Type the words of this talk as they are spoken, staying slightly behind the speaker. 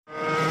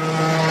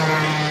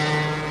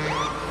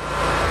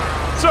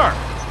Sir,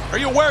 are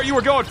you aware you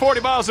were going 40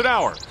 miles an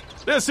hour?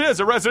 This is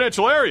a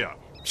residential area.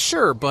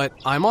 Sure, but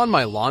I'm on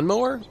my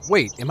lawnmower?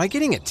 Wait, am I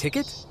getting a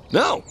ticket?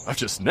 No, I've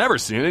just never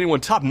seen anyone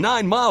top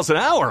 9 miles an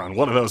hour on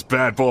one of those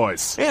bad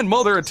boys. And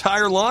mow their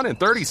entire lawn in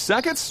 30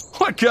 seconds?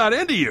 What got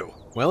into you?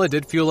 Well, it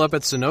did fuel up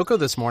at Sunoco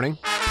this morning.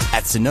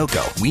 At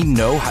Sunoco, we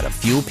know how to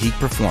fuel peak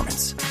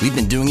performance. We've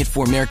been doing it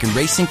for American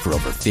racing for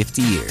over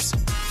 50 years.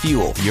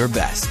 Fuel your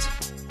best.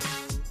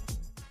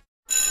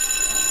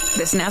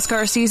 This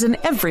NASCAR season,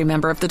 every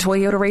member of the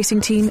Toyota racing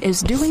team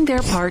is doing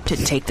their part to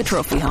take the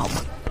trophy home.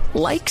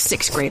 Like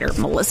 6th grader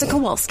Melissa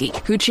Kowalski,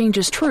 who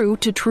changes true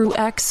to True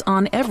X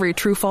on every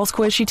true-false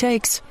quiz she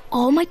takes.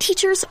 All my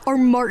teachers are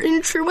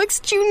Martin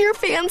Truex Jr.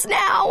 fans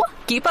now.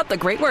 Keep up the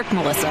great work,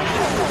 Melissa.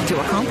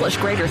 To accomplish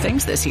greater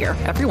things this year,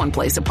 everyone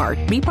plays a part.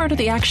 Be part of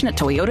the action at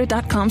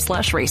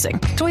toyota.com/racing.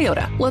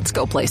 Toyota, let's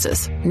go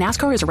places.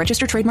 NASCAR is a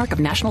registered trademark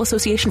of National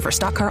Association for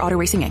Stock Car Auto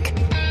Racing,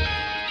 Inc.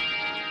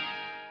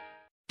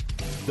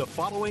 The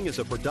following is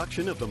a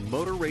production of the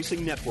Motor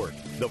Racing Network,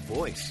 the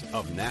voice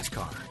of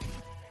NASCAR.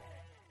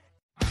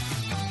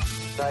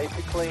 Nice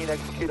and clean,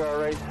 execute our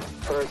race.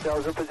 Put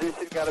ourselves in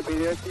position, got to be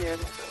there at the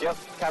end. Yep,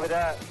 copy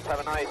that.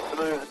 Have a nice,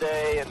 smooth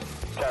day, and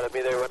try to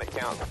be there when it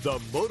counts. The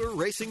Motor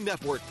Racing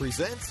Network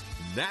presents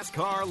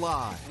NASCAR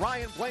Live.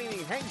 Ryan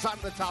Blaney hangs on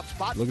to the top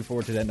spot. Looking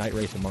forward to that night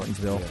race in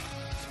Martinsville. Yeah.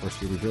 First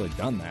year we've really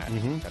done that.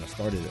 Kind of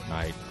started at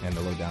night, and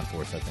the low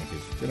downforce, I think,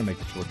 is going to make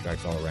the short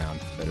tracks all around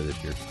better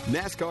this year.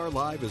 NASCAR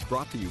Live is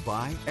brought to you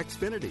by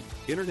Xfinity,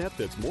 internet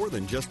that's more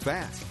than just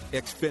fast.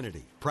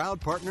 Xfinity, proud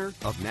partner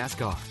of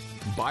NASCAR.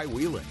 By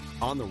Whelen,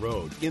 on the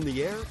road, in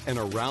the air, and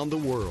around the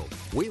world.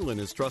 Whelen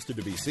is trusted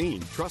to be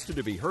seen, trusted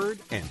to be heard,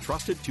 and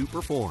trusted to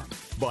perform.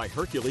 By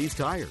Hercules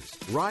Tires,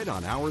 ride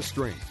on our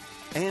strength.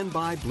 And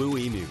by Blue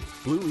Emu.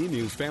 Blue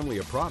Emu's family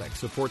of products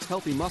supports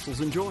healthy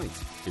muscles and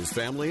joints, is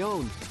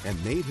family-owned,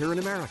 and made here in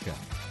America.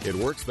 It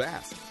works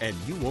fast, and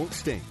you won't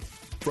stink.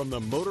 From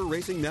the Motor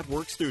Racing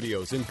Network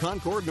studios in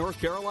Concord,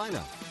 North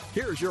Carolina,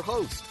 here's your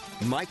host,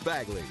 Mike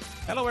Bagley.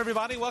 Hello,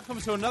 everybody.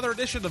 Welcome to another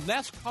edition of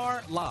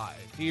NASCAR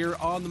Live here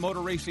on the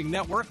Motor Racing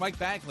Network. Mike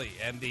Bagley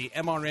and the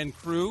MRN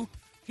crew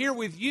here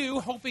with you,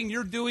 hoping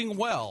you're doing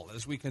well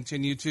as we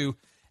continue to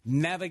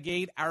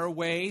navigate our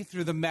way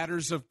through the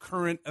matters of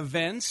current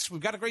events. We've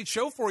got a great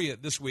show for you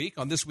this week.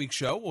 On this week's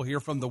show, we'll hear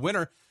from the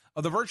winner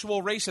of the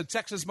virtual race at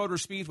Texas Motor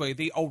Speedway,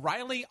 the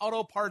O'Reilly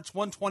Auto Parts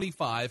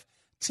 125.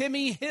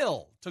 Timmy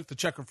Hill took the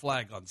checkered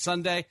flag on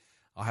Sunday.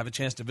 I'll have a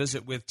chance to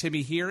visit with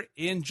Timmy here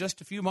in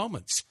just a few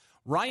moments.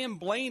 Ryan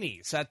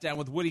Blaney sat down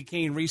with Woody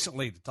Kane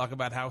recently to talk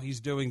about how he's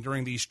doing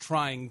during these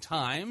trying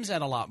times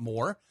and a lot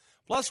more.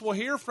 Plus, we'll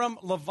hear from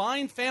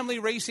Levine family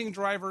racing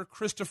driver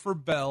Christopher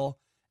Bell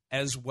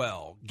as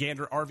well.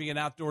 Gander RV and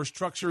Outdoors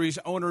Truck Series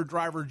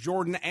owner-driver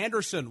Jordan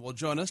Anderson will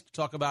join us to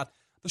talk about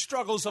the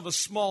struggles of a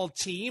small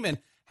team and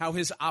how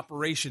his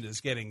operation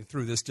is getting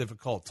through this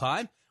difficult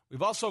time.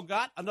 We've also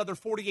got another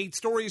 48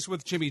 stories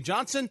with Jimmy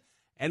Johnson,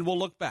 and we'll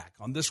look back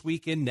on this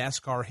week in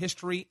NASCAR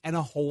history and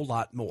a whole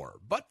lot more.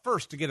 But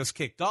first, to get us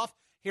kicked off,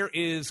 here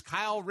is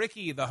Kyle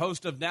Rickey, the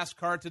host of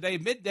NASCAR Today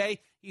Midday.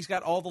 He's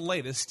got all the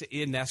latest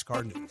in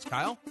NASCAR news.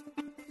 Kyle?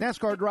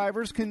 NASCAR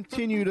drivers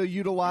continue to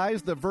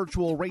utilize the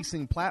virtual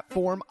racing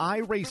platform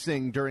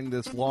iRacing during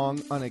this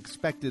long,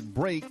 unexpected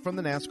break from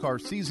the NASCAR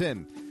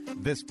season.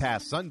 This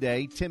past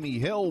Sunday, Timmy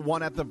Hill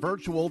won at the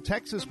virtual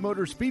Texas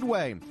Motor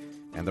Speedway,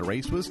 and the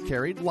race was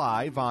carried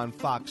live on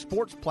Fox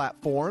Sports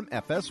platform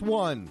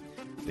FS1.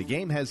 The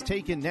game has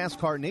taken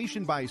NASCAR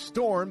Nation by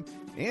storm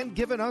and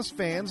given us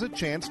fans a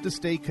chance to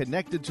stay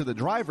connected to the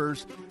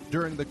drivers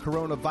during the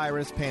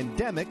coronavirus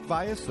pandemic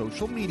via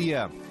social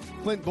media.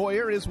 Clint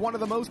Boyer is one of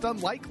the most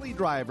unlikely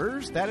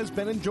drivers that has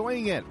been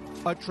enjoying it.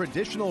 A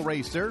traditional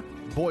racer,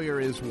 Boyer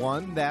is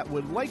one that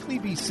would likely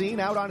be seen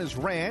out on his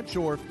ranch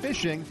or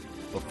fishing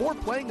before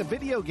playing a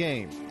video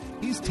game.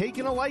 He's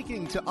taken a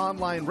liking to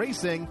online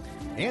racing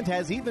and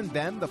has even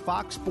been the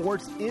Fox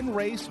Sports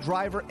in-race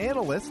driver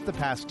analyst the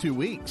past 2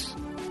 weeks.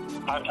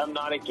 I'm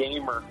not a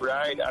gamer,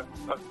 right?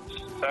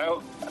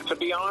 So, to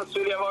be honest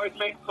with you, I've always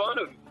made fun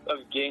of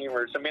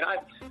gamers. I mean,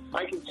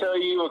 I can tell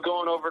you,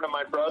 going over to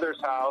my brother's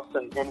house,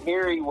 and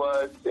here he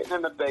was sitting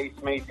in the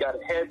basement. He's got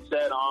a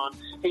headset on.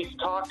 He's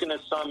talking to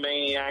some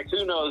maniac,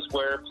 who knows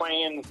where,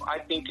 playing, I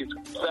think it's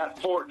that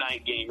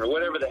Fortnite game or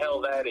whatever the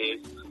hell that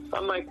is.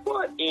 I'm like,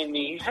 what in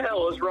the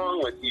hell is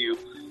wrong with you?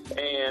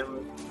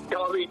 And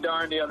I'll be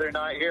darned, the other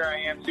night, here I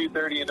am,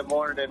 2:30 in the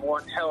morning, in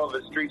one hell of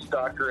a street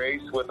stock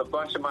race with a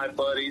bunch of my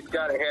buddies,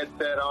 got a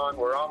headset on,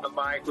 we're on the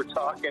mic, we're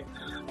talking.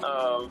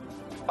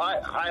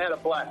 I had a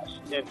blast,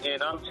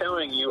 and I'm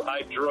telling you,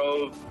 I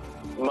drove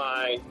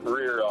my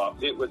rear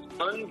off. It was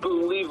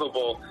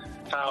unbelievable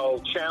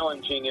how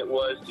challenging it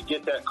was to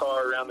get that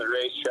car around the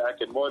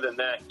racetrack, and more than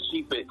that,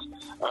 keep it,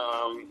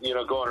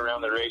 going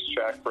around the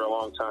racetrack for a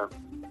long time.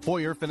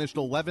 Boyer finished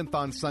 11th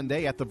on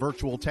Sunday at the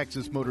virtual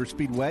Texas Motor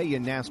Speedway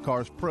in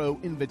NASCAR's Pro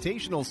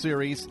Invitational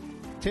Series.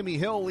 Timmy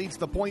Hill leads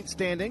the point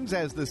standings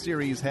as the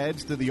series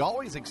heads to the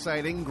always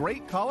exciting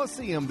Great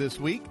Coliseum this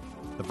week,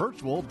 the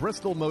virtual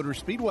Bristol Motor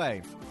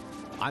Speedway.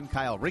 I'm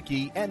Kyle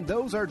Rickey, and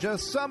those are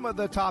just some of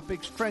the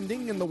topics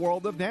trending in the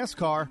world of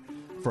NASCAR.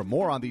 For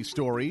more on these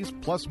stories,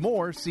 plus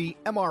more, see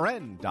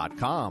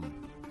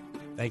MRN.com.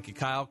 Thank you,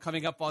 Kyle.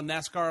 Coming up on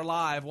NASCAR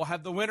Live, we'll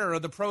have the winner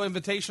of the Pro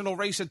Invitational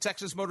race at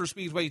Texas Motor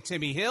Speedway,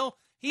 Timmy Hill.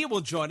 He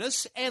will join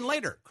us. And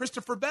later,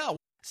 Christopher Bell.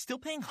 Still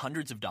paying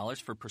hundreds of dollars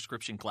for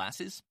prescription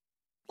glasses?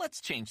 Let's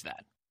change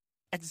that.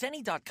 At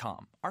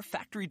Zenni.com, our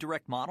factory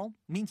direct model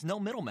means no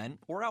middlemen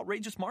or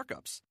outrageous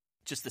markups.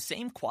 Just the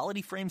same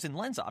quality frames and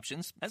lens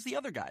options as the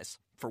other guys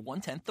for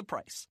 1/10 the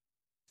price.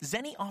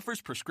 Zenni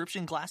offers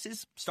prescription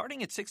glasses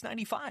starting at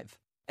 $6.95,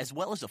 as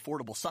well as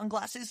affordable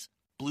sunglasses,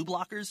 blue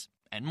blockers,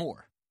 and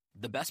more.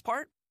 The best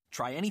part?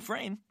 Try any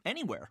frame,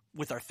 anywhere,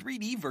 with our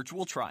 3D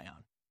virtual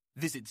try-on.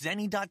 Visit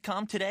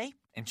Zenni.com today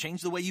and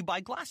change the way you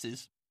buy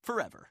glasses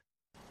forever.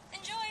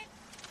 Enjoy!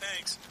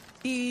 Thanks.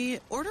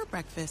 Order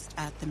breakfast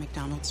at the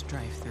McDonald's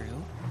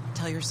drive-thru.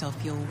 Tell yourself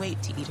you'll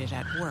wait to eat it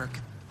at work,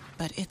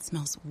 but it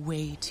smells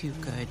way too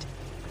good.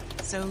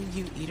 So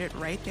you eat it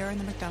right there in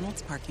the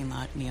McDonald's parking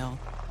lot meal.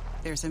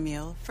 There's a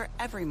meal for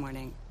every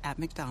morning at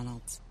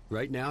McDonald's.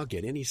 Right now,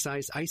 get any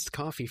size iced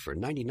coffee for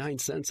 99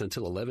 cents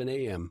until 11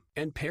 a.m.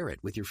 and pair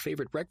it with your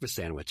favorite breakfast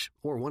sandwich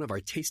or one of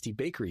our tasty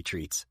bakery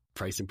treats.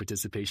 Price and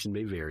participation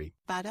may vary.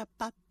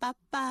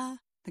 Ba-da-ba-ba-ba.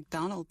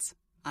 McDonald's.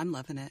 I'm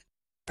loving it.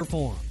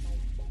 Perform.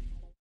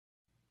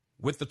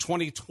 With the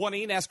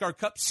 2020 NASCAR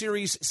Cup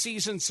Series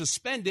season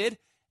suspended,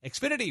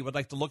 Xfinity would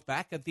like to look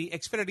back at the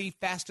Xfinity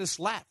fastest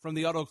lap from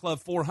the Auto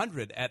Club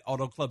 400 at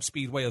Auto Club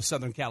Speedway of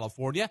Southern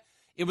California.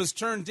 It was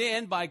turned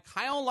in by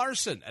Kyle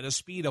Larson at a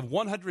speed of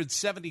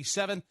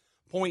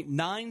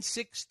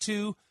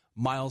 177.962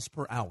 miles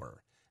per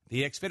hour.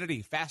 The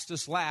Xfinity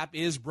fastest lap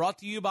is brought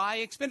to you by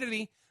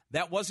Xfinity.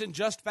 That wasn't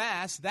just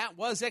fast, that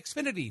was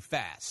Xfinity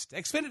fast.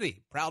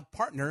 Xfinity, proud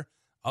partner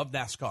of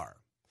NASCAR.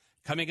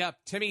 Coming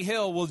up, Timmy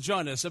Hill will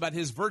join us about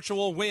his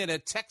virtual win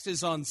at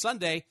Texas on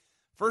Sunday.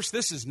 First,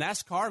 this is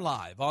NASCAR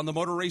Live on the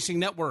Motor Racing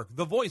Network,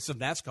 the voice of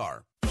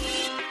NASCAR.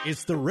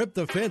 It's the Rip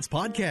the Fence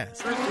podcast.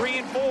 3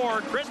 and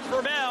 4,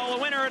 Christopher Bell,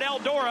 the winner at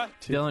Eldora.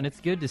 Dylan,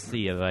 it's good to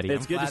see you, buddy.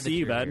 It's good to see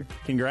you, bud. Here.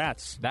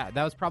 Congrats. That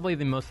was probably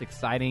the most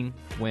exciting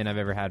win I've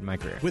ever had in my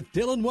career. With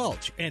Dylan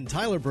Welch and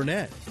Tyler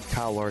Burnett.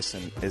 Kyle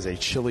Larson is a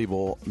Chili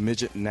Bowl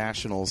Midget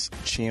Nationals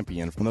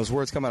champion. When those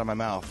words come out of my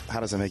mouth,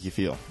 how does it make you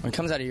feel? When it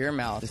comes out of your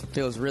mouth, it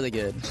feels really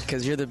good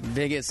because you're the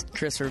biggest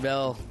Christopher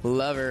Bell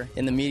lover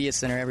in the media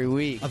center every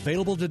week.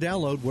 Available to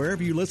download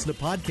wherever you listen to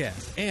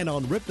podcasts and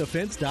on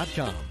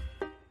ripthefence.com.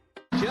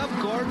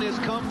 Jeff Gordon has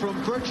come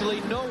from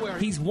virtually nowhere.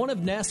 He's one of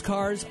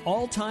NASCAR's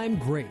all-time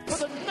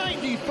greats. For the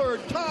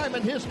 93rd time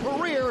in his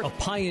career. A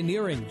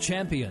pioneering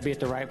champion. Be at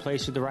the right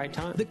place at the right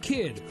time. The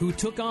kid who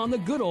took on the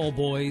good old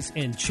boys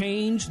and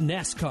changed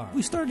NASCAR.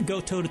 We started to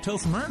go toe-to-toe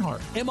from Earnhardt.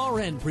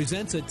 MRN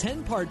presents a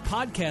 10-part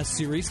podcast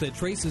series that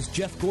traces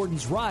Jeff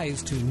Gordon's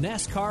rise to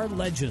NASCAR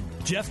legend.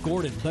 Jeff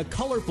Gordon, the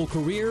colorful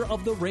career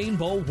of the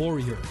Rainbow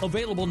Warrior.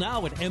 Available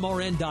now at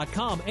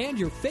MRN.com and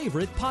your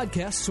favorite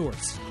podcast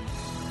source.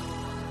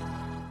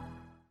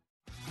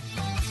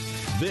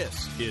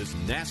 This is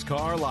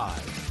NASCAR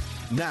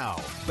Live.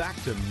 Now,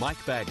 back to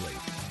Mike Bagley.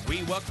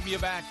 We welcome you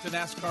back to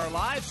NASCAR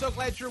Live. So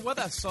glad you're with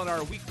us on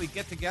our weekly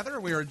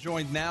get-together. We are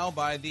joined now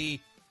by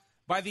the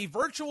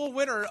virtual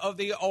winner of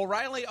the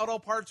O'Reilly Auto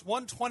Parts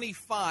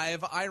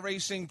 125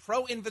 iRacing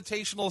Pro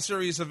Invitational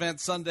Series event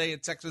Sunday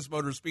at Texas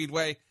Motor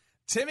Speedway.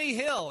 Timmy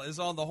Hill is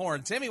on the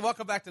horn. Timmy,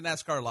 welcome back to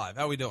NASCAR Live.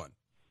 How are we doing?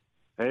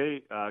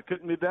 Hey,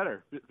 couldn't be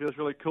better. It feels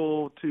really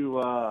cool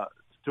to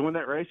win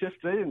that race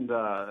yesterday, and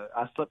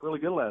I slept really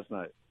good last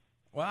night.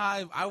 Well,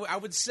 I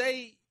would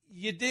say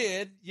you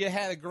did. You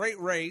had a great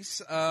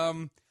race.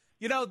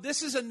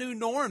 This is a new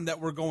norm that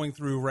we're going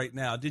through right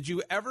now. Did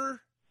you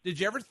ever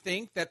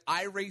think that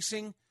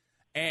iRacing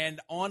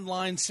and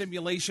online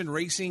simulation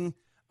racing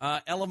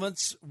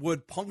elements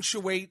would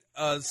punctuate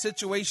a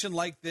situation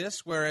like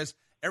this, whereas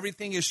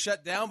everything is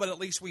shut down, but at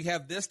least we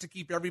have this to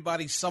keep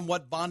everybody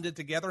somewhat bonded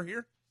together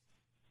here?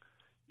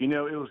 It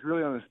was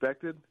really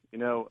unexpected.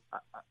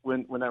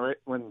 When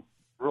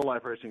real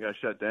life racing got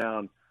shut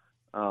down,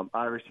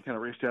 iRacing kind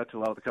of reached out to a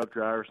lot of the Cup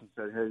drivers and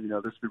said, "Hey,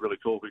 this would be really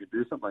cool if we could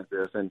do something like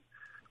this." And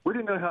we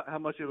didn't know how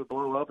much it would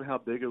blow up and how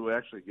big it would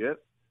actually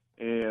get.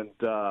 And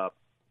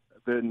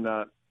then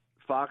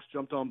Fox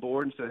jumped on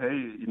board and said,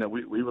 "Hey,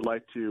 we would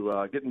like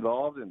to get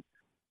involved." And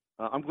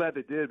I'm glad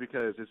they did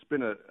because it's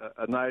been a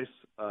nice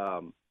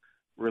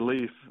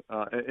relief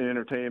in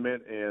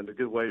entertainment and a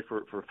good way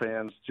for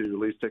fans to at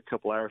least take a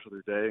couple hours of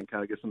their day and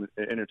kind of get some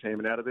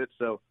entertainment out of it.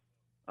 So,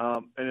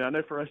 and I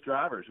know for us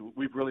drivers,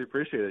 we really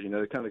appreciate it.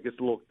 It kind of gets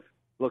a little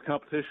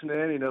competition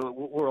in.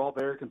 We're all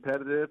very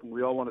competitive and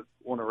we all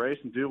want to race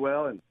and do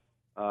well. And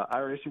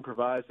iRacing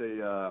provides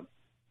a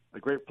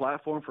great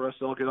platform for us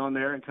to all get on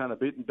there and kind of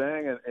beat and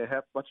bang and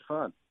have a bunch of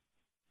fun.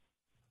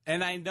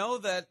 And I know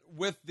that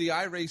with the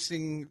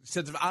iRacing,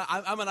 since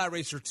I'm an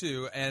iRacer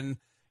too, and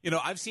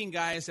I've seen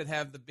guys that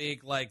have the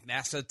big,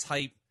 NASA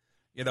type,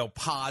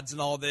 pods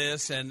and all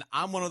this. And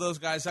I'm one of those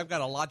guys. I've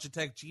got a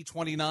Logitech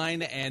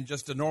G29 and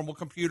just a normal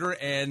computer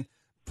and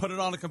put it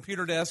on a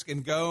computer desk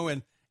and go.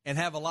 And and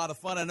have a lot of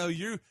fun. I know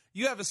you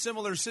have a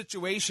similar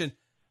situation.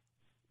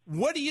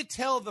 What do you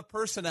tell the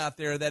person out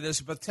there that is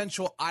a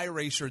potential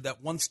iRacer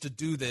that wants to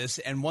do this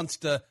and wants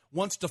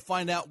to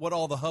find out what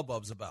all the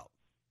hubbub's about?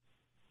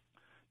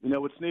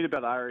 What's neat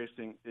about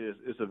iRacing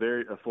is a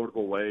very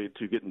affordable way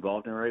to get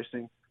involved in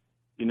racing.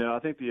 I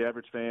think the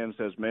average fan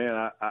says,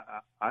 man,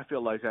 I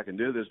feel like I can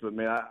do this, but,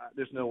 man,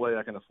 there's no way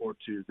I can afford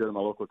to go to my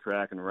local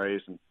track and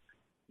race. And,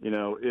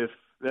 if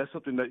that's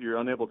something that you're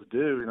unable to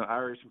do,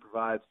 iRacing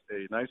provides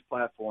a nice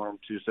platform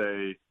to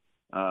say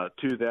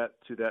to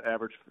that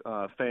average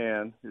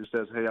fan who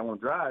says, hey, I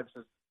want to drive,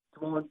 says,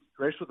 come on,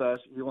 race with us.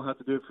 You won't have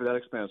to do it for that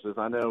expensive.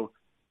 I know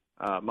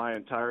my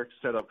entire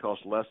setup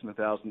costs less than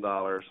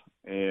 $1,000,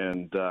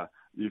 and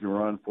you can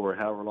run for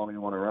however long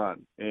you want to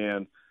run.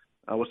 And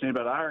what's neat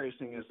about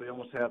iRacing is they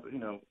almost have,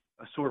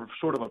 a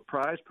sort of a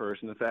prize purse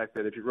in the fact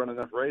that if you run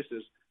enough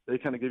races, they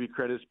kind of give you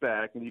credits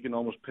back, and you can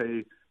almost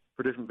pay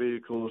for different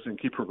vehicles and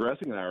keep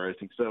progressing in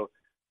iRacing. So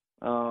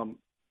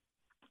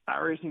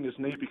iRacing is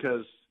neat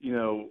because,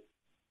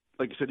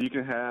 like you said, you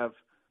can have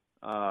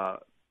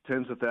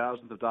tens of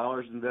thousands of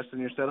dollars invested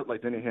in your setup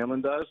like Denny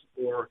Hamlin does,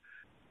 or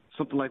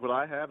something like what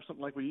I have,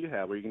 something like what you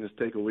have, where you can just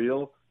take a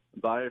wheel,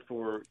 buy it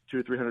for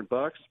 $200 or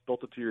 $300,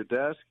 bolt it to your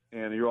desk,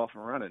 and you're off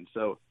and running.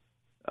 So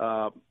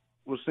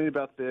what's neat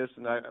about this,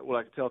 and what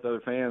I can tell to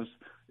other fans,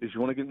 is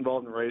you want to get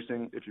involved in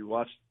racing. If you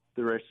watch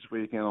the race this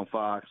weekend on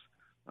Fox,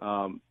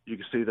 you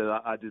can see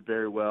that I did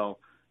very well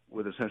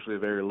with essentially a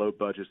very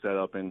low-budget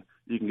setup, and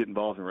you can get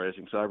involved in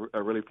racing. So I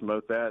really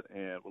promote that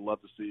and would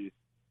love to see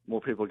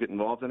more people get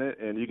involved in it.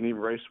 And you can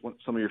even race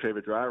some of your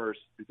favorite drivers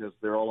because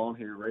they're all on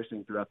here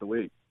racing throughout the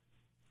week.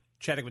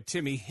 Chatting with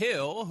Timmy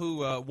Hill, who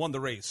won the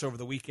race over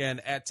the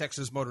weekend at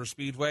Texas Motor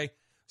Speedway.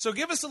 So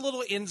give us a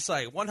little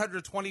insight.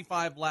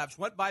 125 laps,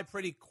 went by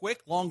pretty quick,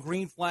 long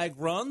green flag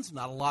runs,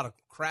 not a lot of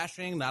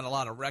crashing, not a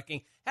lot of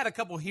wrecking. Had a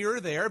couple here or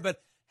there,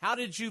 but how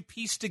did you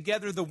piece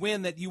together the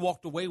win that you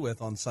walked away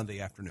with on Sunday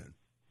afternoon?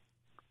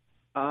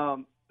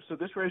 So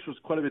this race was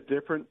quite a bit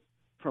different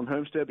from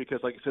Homestead because,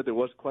 like I said, there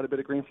was quite a bit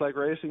of green flag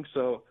racing.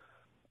 So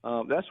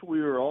that's what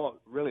we were all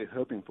really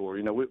hoping for.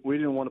 We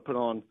didn't want to put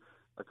on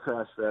a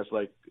crash fest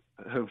like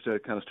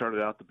Homestead kind of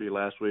started out to be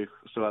last week.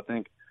 So I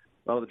think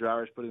a lot of the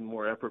drivers put in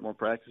more effort, more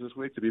practice this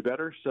week to be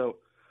better. So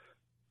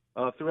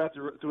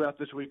throughout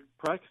this week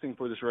practicing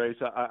for this race,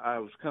 I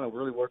was kind of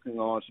really working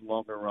on some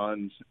longer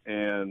runs.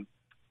 And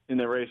in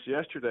the race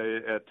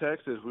yesterday at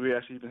Texas, we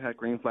actually even had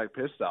green flag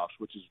pit stops,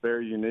 which is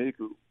very unique.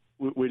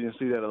 We didn't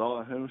see that at all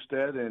at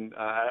Homestead, and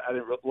I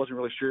wasn't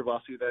really sure if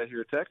I'll see that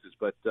here at Texas.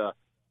 But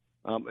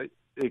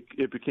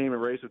it became a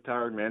race of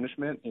tire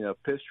management,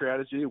 pit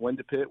strategy, when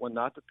to pit, when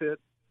not to pit,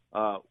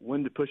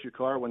 when to push your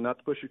car, when not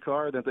to push your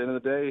car. And at the end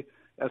of the day,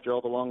 after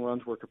all the long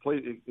runs were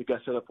complete, it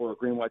got set up for a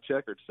green-white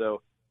checkered.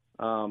 So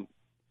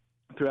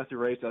throughout the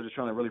race, I was just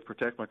trying to really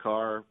protect my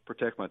car,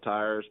 protect my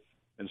tires,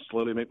 and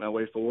slowly make my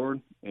way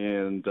forward.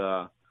 And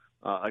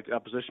I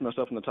positioned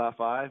myself in the top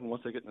five, and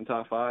once I get in the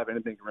top five,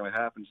 anything can really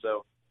happen.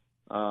 So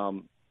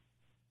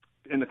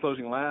in the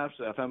closing laps,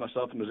 I found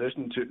myself in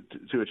position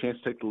to a chance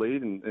to take the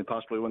lead and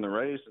possibly win the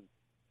race. And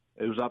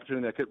it was an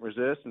opportunity I couldn't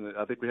resist, and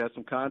I think we had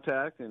some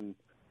contact and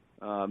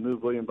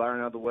moved William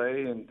Byron out of the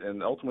way,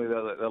 and ultimately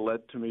that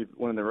led to me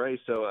winning the race.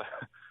 So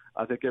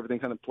I think everything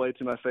kind of played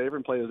to my favor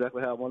and played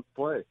exactly how I wanted to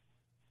play.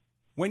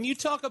 When you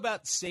talk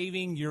about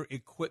saving your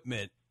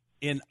equipment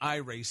in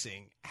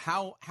iRacing,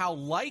 how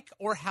like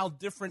or how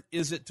different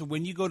is it to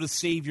when you go to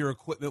save your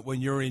equipment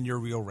when you're in your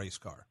real race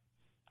car?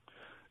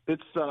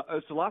 It's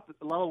a lot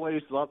of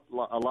ways, a lot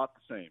the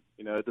same.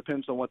 It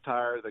depends on what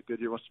tire that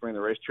Goodyear wants to bring to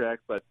the racetrack,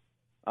 but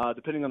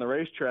depending on the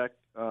racetrack,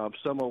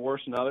 some are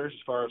worse than others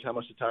as far as how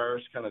much the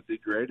tires kind of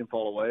degrade and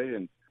fall away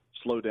and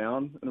slow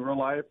down in real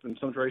life. And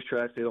some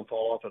racetracks, they don't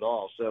fall off at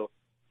all. So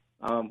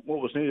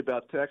what was neat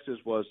about Texas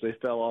was they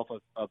fell off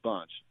a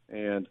bunch.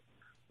 And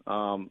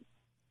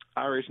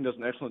iRacing does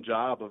an excellent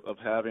job of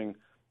having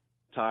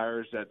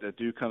tires that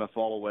do kind of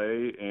fall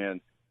away,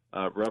 and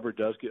rubber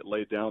does get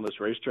laid down on this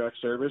racetrack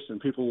service, and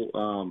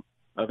people,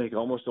 I think,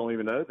 almost don't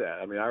even know that.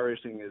 I mean,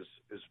 iRacing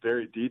is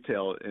very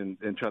detailed in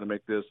trying to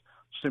make this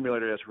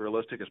simulator as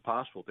realistic as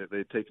possible.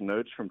 They take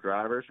notes from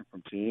drivers and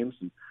from teams,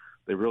 and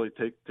they really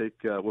take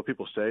what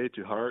people say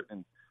to heart,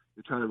 and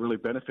they try to really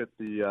benefit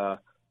the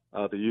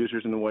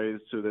users in a way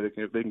so that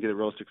they can get a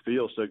realistic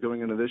feel. So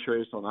going into this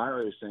race on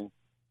iRacing,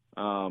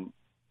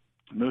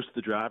 most of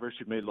the drivers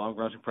who made long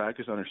runs in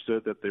practice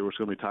understood that there was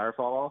going to be tire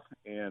fall off,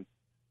 and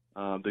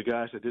the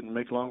guys that didn't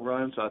make long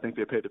runs, I think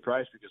they paid the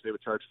price because they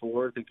would charge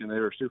forward thinking they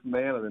were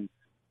Superman, and then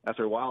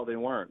after a while they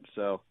weren't.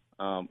 So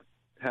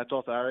hats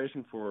off to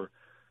iRacing for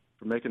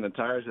making the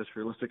tires as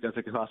realistic as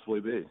they could possibly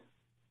be.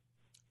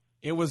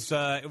 It was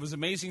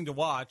amazing to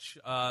watch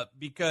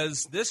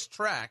because this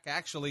track,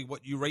 actually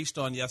what you raced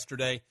on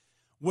yesterday,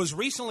 was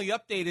recently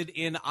updated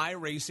in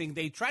iRacing.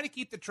 They try to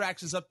keep the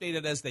tracks as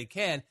updated as they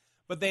can,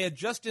 but they had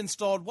just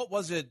installed, what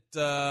was it,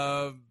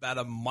 about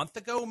a month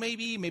ago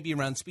maybe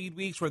around Speed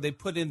Weeks, where they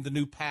put in the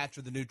new patch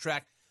or the new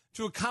track.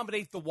 to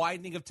accommodate the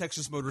widening of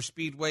Texas Motor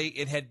Speedway.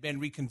 It had been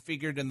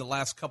reconfigured in the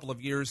last couple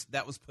of years.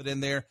 That was put in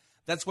there.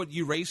 That's what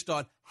you raced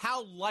on.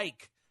 How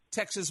like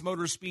Texas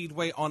Motor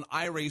Speedway on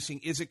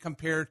iRacing is it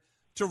compared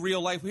to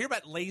real life? We hear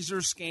about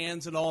laser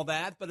scans and all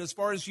that, but as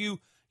far as you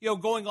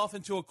going off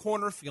into a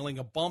corner, feeling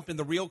a bump in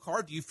the real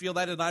car, do you feel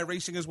that in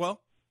iRacing as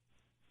well?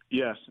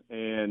 Yes,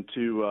 and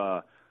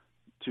to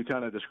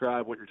kind of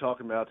describe what you're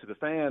talking about to the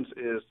fans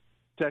is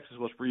Texas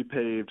was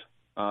repaved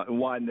and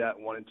widened out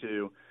 1 and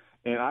 2.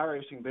 And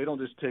iRacing, they don't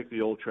just take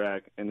the old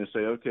track and just say,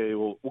 okay,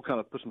 we'll kind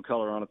of put some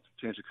color on it,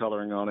 change the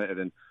coloring on it, and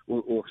then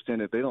we'll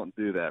extend it. They don't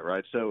do that,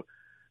 right? So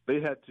they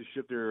had to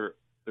ship their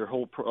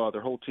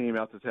whole team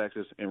out to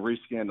Texas and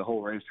rescan the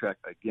whole racetrack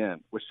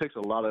again, which takes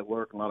a lot of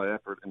work and a lot of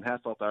effort. And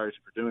hats off to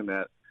iRacing for doing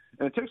that.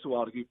 And it takes a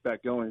while to get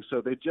back going. So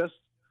they just,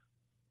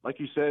 like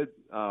you said,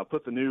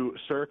 put the new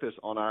surface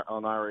on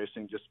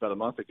iRacing just about a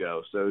month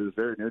ago. So it was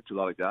very new to a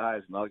lot of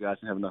guys, and a lot of guys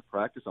didn't have enough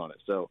practice on it.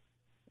 So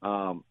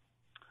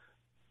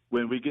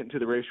when we get into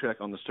the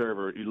racetrack on the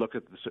server, you look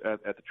at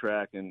the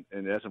track, and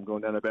as I'm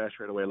going down the back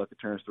straightaway, I look at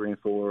turns 3 and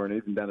 4, and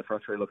even down the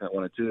front straight, looking at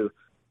 1 and 2,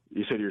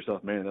 you say to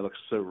yourself, man, that looks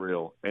so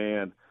real.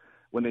 And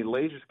when they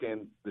laser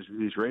scan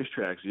these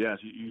racetracks, yes,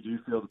 you do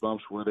feel the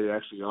bumps where they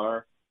actually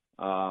are.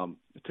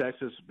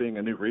 Texas, being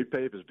a new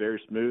repave, is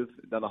very smooth.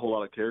 Not a whole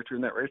lot of character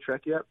in that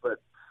racetrack yet, but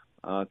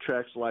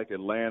tracks like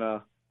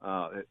Atlanta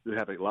who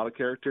have a lot of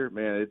character,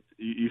 man,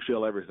 you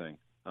feel everything.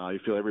 You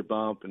feel every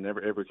bump and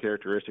every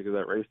characteristic of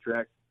that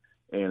racetrack.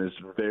 And it's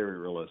very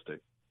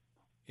realistic.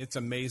 It's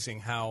amazing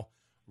how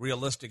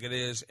realistic it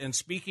is. And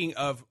speaking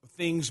of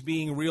things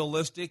being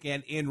realistic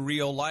and in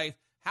real life,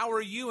 how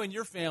are you and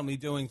your family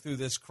doing through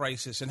this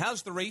crisis? And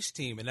how's the race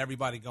team and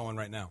everybody going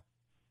right now?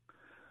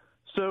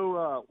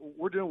 So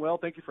we're doing well.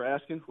 Thank you for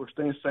asking. We're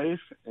staying safe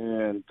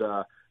and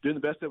doing the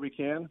best that we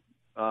can.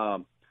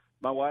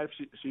 My wife,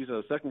 she's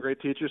a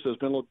second-grade teacher, so it's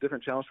been a little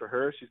different challenge for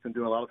her. She's been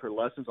doing a lot of her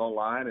lessons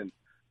online and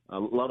a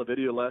lot of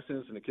video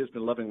lessons, and the kids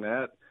been loving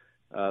that.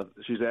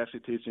 She's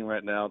actually teaching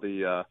right now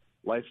the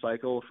life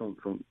cycle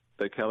from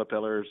the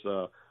caterpillars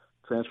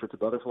transfer to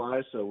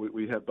butterflies. So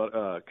we have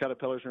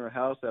caterpillars in our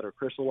house that are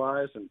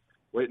crystallized and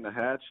waiting to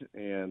hatch,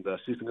 and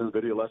she's been doing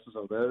video lessons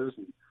on those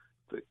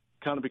and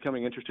kind of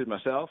becoming interested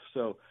myself.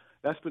 So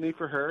that's been neat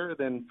for her.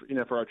 Then,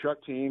 for our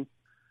truck team,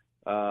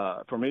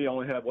 for me, I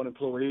only have 1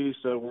 employee,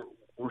 so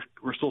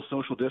we're still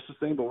social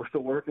distancing, but we're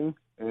still working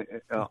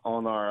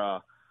on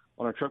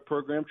our truck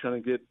program,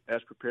 trying to get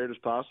as prepared as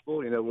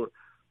possible.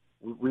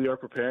 We are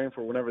preparing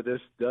for whenever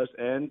this does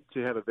end to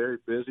have a very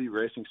busy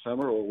racing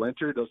summer or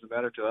winter. It doesn't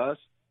matter to us,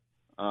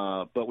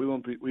 but we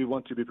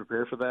want to be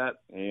prepared for that.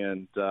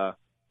 And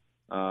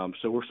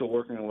so we're still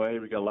working away.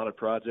 We got a lot of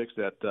projects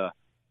that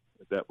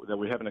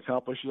we haven't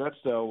accomplished yet.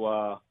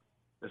 So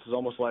this is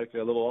almost like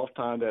a little off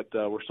time that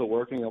we're still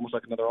working, almost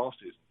like another off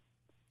season.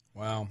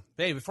 Wow.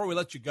 Hey, before we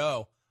let you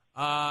go,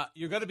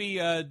 you're going to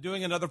be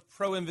doing another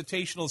Pro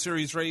Invitational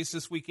Series race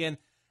this weekend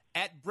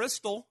at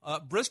Bristol.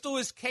 Bristol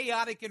is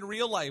chaotic in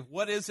real life.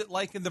 What is it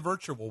like in the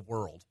virtual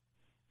world?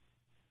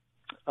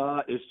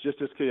 It's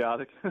just as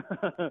chaotic.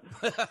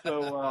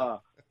 So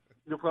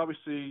you'll probably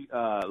see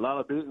a lot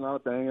of beating, a lot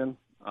of banging.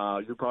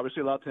 You'll probably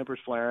see a lot of tempers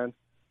flaring.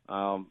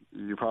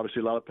 You'll probably see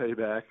a lot of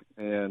payback.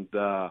 And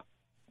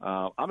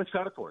I'm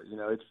excited for it.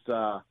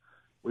 It's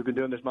we've been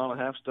doing this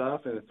mile-and-a-half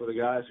stuff, and for the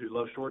guys who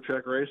love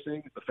short-track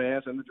racing, the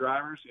fans and the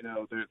drivers,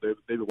 they've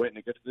been waiting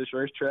to get to this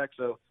racetrack.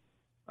 So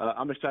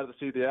I'm excited to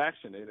see the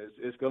action, and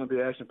it's going to be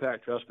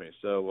action-packed, trust me.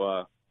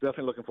 So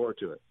definitely looking forward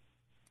to it.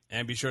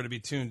 And be sure to be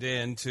tuned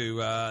in to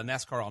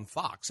NASCAR on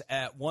Fox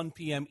at 1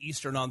 p.m.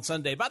 Eastern on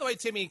Sunday. By the way,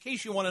 Timmy, in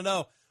case you want to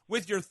know,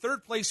 with your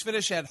third-place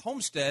finish at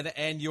Homestead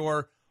and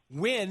your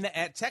win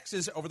at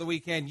Texas over the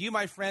weekend, you,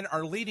 my friend,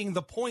 are leading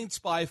the points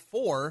by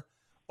 4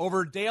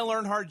 over Dale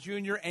Earnhardt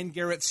Jr. and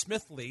Garrett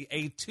Smithley,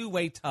 a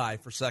two-way tie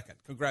for second.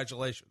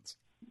 Congratulations.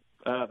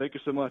 Thank you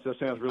so much. That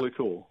sounds really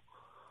cool.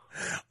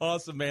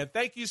 Awesome, man.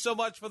 Thank you so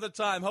much for the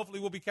time.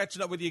 Hopefully we'll be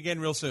catching up with you again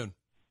real soon.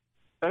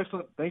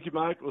 Excellent. Thank you,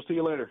 Mike. We'll see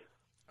you later.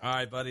 All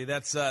right, buddy.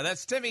 That's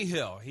Timmy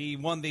Hill. He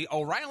won the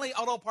O'Reilly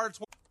Auto Parts.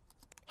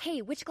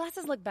 Hey, which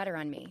glasses look better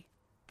on me?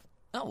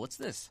 Oh, what's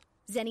this?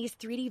 Zenny's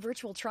 3D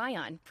virtual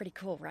try-on. Pretty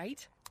cool,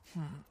 right?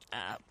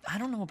 I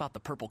don't know about the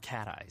purple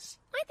cat eyes.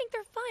 I think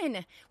they're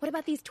fun. What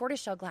about these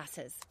tortoiseshell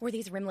glasses? Or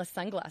these rimless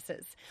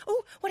sunglasses?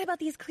 Oh, what about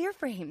these clear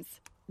frames?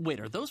 Wait,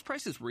 are those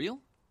prices real?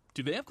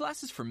 Do they have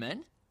glasses for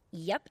men?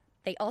 Yep.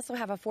 They also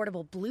have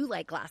affordable blue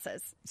light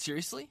glasses.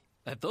 Seriously?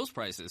 At those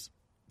prices?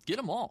 Get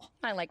them all.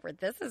 I like where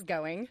this is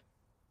going.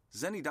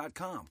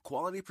 Zenni.com.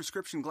 Quality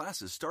prescription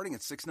glasses starting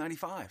at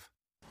 $6.95.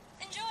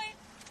 Enjoy.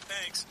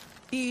 Thanks.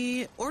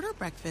 Order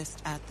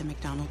breakfast at the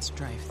McDonald's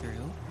drive-thru.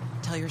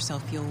 Tell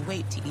yourself you'll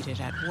wait to eat it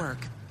at work,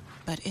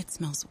 but it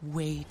smells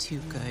way too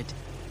good.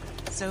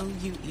 So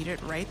you eat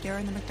it right there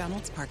in the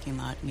McDonald's parking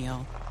lot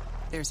meal.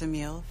 There's a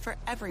meal for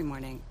every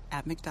morning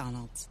at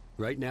McDonald's.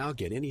 Right now,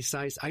 get any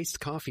size iced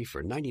coffee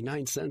for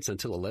 99 cents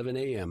until 11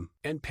 a.m.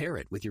 and pair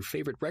it with your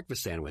favorite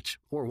breakfast sandwich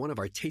or one of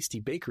our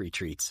tasty bakery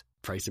treats.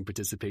 Price and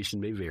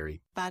participation may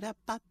vary.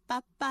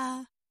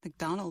 Ba-da-ba-ba-ba.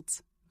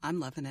 McDonald's. I'm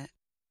loving it.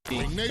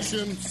 Wing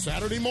Nation,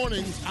 Saturday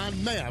mornings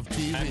on MAV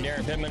TV. I'm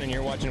Darren Pittman, and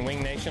you're watching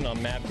Wing Nation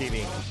on MAV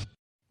TV.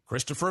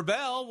 Christopher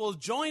Bell will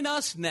join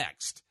us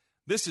next.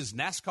 This is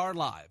NASCAR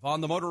Live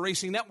on the Motor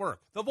Racing Network,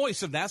 the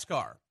voice of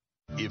NASCAR.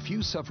 If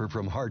you suffer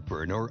from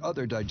heartburn or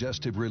other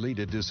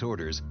digestive-related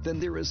disorders, then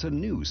there is a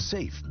new,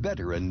 safe,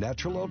 better, and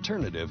natural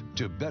alternative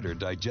to better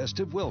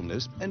digestive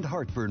wellness and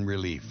heartburn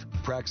relief.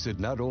 Praxid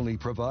not only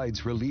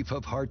provides relief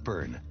of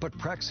heartburn, but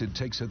Praxid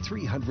takes a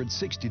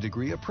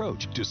 360-degree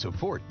approach to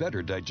support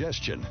better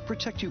digestion,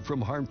 protect you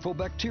from harmful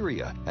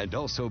bacteria, and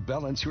also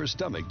balance your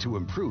stomach to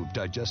improve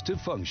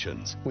digestive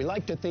functions. We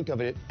like to think of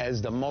it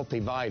as the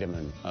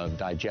multivitamin of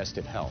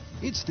digestive health.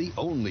 It's the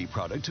only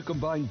product to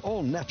combine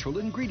all natural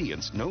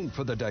ingredients known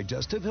for the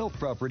digestive health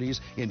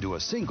properties into a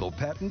single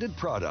patented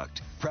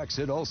product.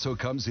 Praxid also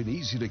comes in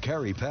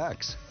easy-to-carry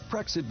packs.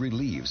 Praxid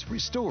relieves,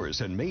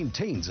 restores, and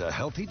maintains a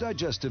healthy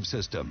digestive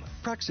system.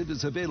 Praxid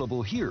is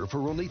available here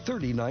for only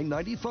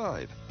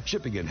 $39.95.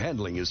 Shipping and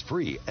handling is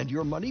free, and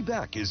your money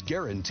back is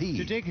guaranteed.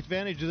 To take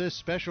advantage of this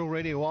special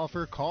radio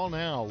offer, call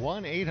now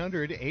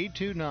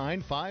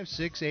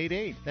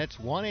 1-800-829-5688. That's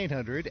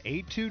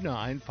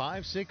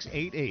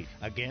 1-800-829-5688.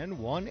 Again,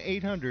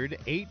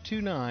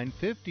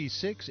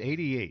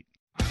 1-800-829-5688.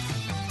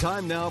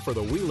 Time now for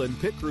the Wheeling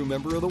Pit Crew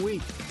Member of the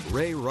Week.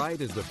 Ray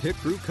Wright is the pit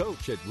crew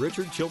coach at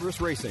Richard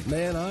Childress Racing.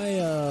 Man,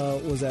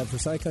 I was at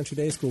Forsyth Country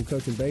Day School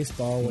coaching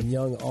baseball when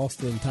young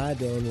Austin and Ty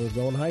Dillon were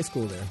going to high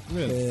school there.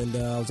 Really? And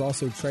I was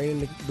also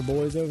training the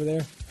boys over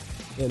there.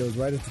 And it was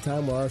right at the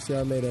time where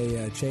RCR made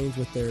a change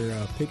with their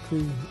pit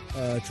crew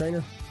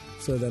trainer.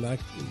 So then I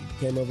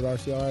came over to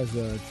RCR as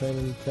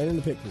training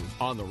the pit crew.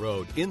 On the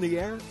road, in the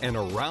air, and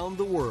around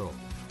the world.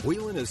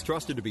 Wheeling is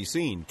trusted to be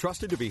seen,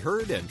 trusted to be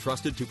heard, and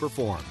trusted to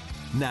perform.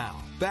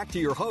 Now, back to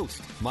your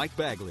host, Mike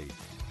Bagley.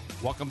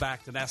 Welcome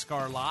back to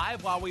NASCAR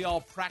Live. While we all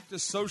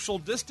practice social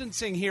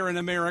distancing here in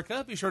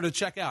America, be sure to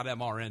check out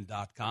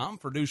MRN.com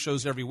for new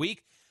shows every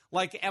week,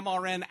 like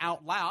MRN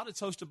Out Loud.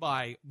 It's hosted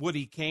by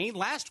Woody Kane.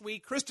 Last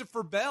week,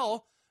 Christopher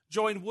Bell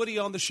joined Woody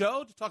on the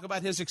show to talk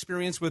about his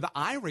experience with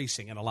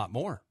iRacing and a lot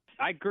more.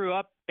 I grew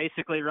up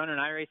basically running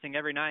iRacing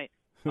every night,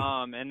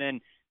 and then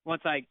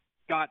once I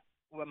got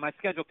my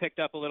schedule picked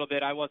up a little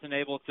bit, I wasn't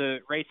able to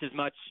race as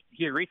much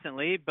here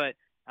recently, but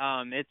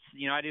it's,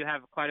 I do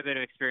have quite a bit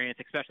of experience,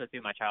 especially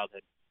through my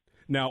childhood.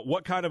 Now,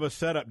 what kind of a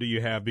setup do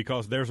you have?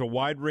 Because there's a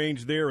wide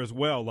range there as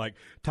well. Like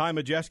Ty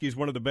Majeski is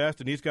one of the best,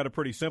 and he's got a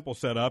pretty simple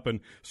setup,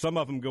 and some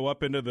of them go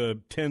up into the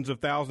tens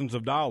of thousands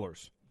of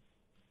dollars.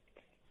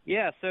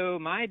 Yeah, so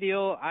my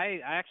deal,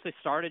 I actually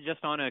started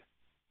just on a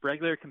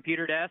regular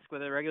computer desk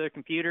with a regular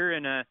computer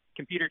and a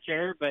computer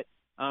chair, but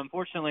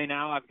unfortunately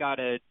now I've got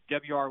a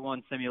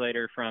WR1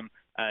 simulator from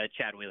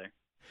Chad Wheeler.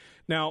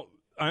 Now,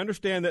 I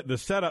understand that the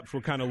setups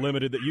were kind of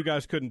limited, that you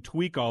guys couldn't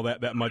tweak all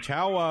that much.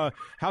 How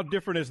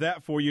different is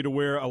that for you to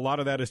where a lot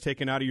of that is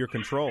taken out of your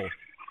control?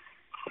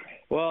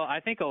 Well,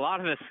 I think a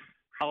lot of us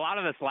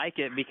like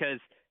it because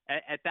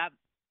at that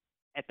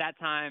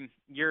time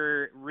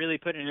you're really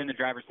putting it in the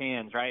driver's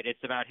hands, right?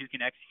 It's about who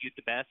can execute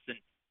the best and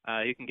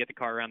who can get the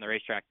car around the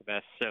racetrack the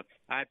best. So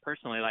I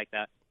personally like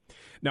that.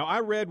 Now,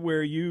 I read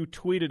where you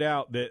tweeted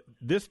out that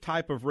this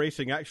type of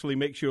racing actually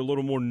makes you a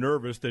little more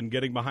nervous than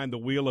getting behind the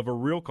wheel of a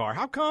real car.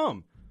 How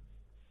come?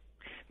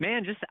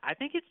 Man, I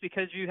think it's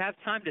because you have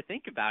time to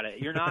think about it.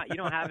 You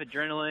don't have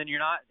adrenaline. You're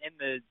not in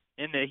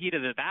the heat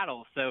of the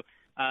battle. So,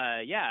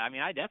 yeah, I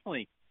mean, I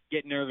definitely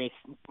get nervous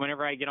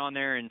whenever I get on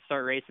there and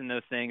start racing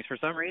those things. For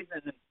some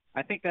reason,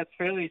 I think that's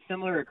fairly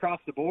similar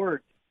across the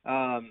board.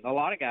 A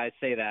lot of guys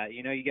say that.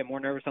 You get more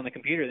nervous on the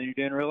computer than you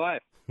do in real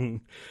life.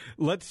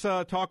 Let's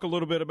talk a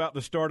little bit about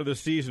the start of the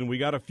season. We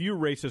got a few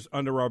races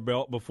under our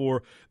belt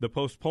before the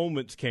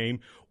postponements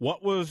came.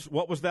 What was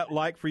that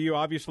like for you?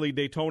 Obviously,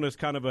 Daytona is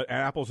kind of an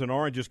apples and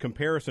oranges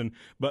comparison,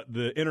 but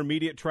the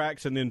intermediate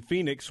tracks and then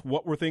Phoenix,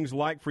 what were things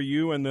like for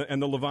you and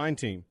the Levine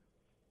team?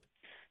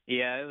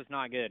 Yeah, it was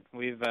not good.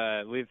 We've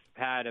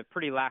had a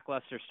pretty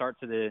lackluster start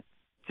to the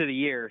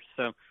year.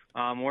 So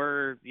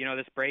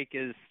this break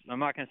is, I'm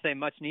not going to say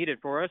much needed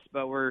for us,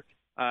 but we're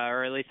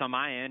or at least on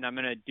my end, I'm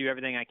going to do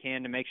everything I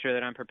can to make sure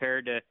that I'm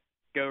prepared to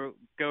go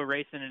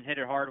racing and hit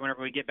it hard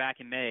whenever we get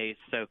back in May.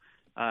 So,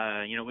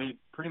 we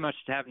pretty much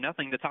have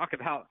nothing to talk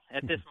about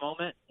at this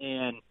moment,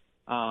 and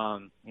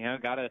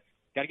gotta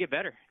get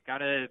better.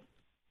 Gotta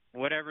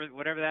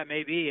whatever that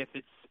may be, if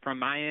it's from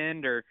my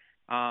end or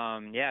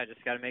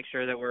just got to make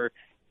sure that we're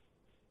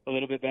a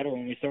little bit better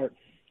when we start.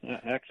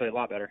 Actually, a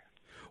lot better.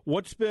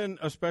 What's been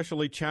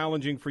especially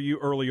challenging for you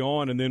early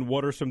on, and then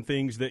what are some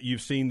things that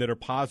you've seen that are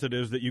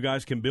positives that you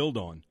guys can build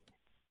on?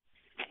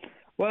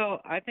 Well,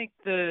 I think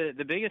the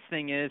biggest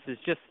thing is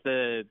just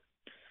I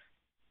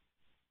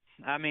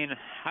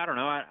don't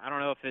know. I don't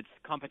know if it's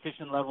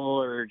competition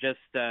level or just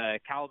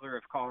caliber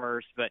of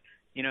cars, but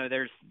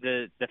there's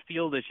the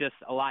field is just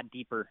a lot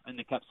deeper in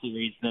the Cup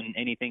Series than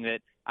anything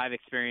that I've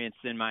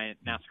experienced in my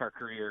NASCAR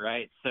career,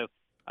 right? So,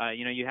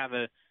 you have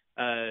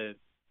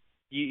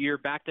you're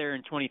back there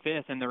in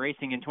 25th, and the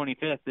racing in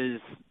 25th is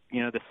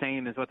the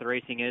same as what the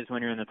racing is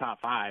when you're in the top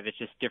 5. It's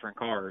just different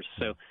cars.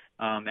 So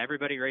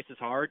everybody races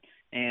hard,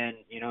 and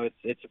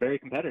it's very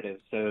competitive.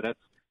 So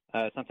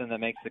that's something that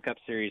makes the Cup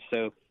Series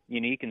so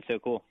unique and so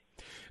cool.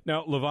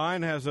 Now,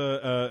 Levine has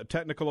a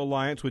technical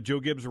alliance with Joe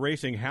Gibbs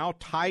Racing. How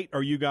tight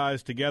are you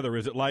guys together?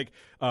 Is it like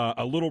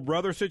a little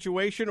brother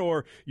situation,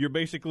 or you're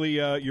basically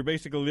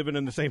living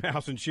in the same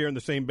house and sharing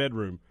the same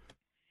bedroom?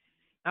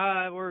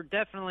 We're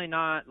definitely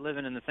not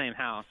living in the same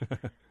house,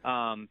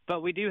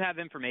 but we do have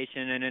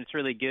information, and it's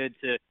really good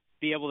to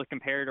be able to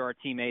compare to our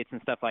teammates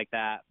and stuff like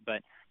that.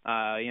 But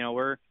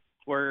we're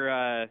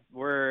a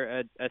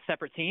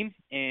separate team,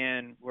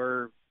 and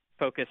we're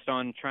focused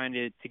on trying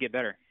to get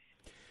better.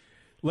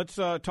 Let's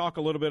talk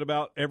a little bit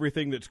about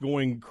everything that's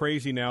going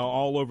crazy now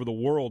all over the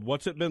world.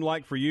 What's it been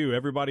like for you?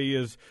 Everybody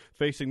is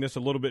facing this a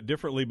little bit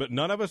differently, but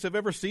none of us have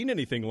ever seen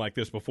anything like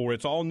this before.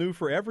 It's all new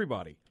for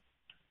everybody.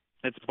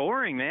 It's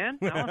boring, man.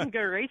 I want to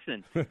go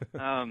racing.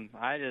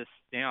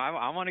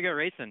 I want to go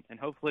racing, and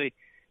hopefully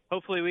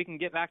we can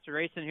get back to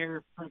racing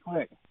here pretty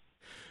quick.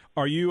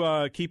 Are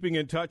you keeping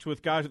in touch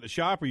with guys at the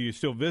shop? Are you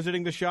still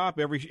visiting the shop?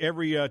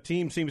 Every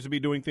team seems to be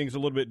doing things a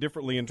little bit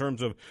differently in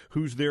terms of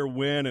who's there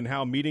when and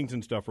how meetings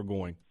and stuff are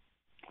going.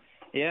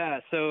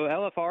 Yeah, so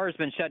LFR has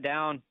been shut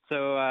down,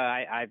 so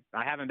I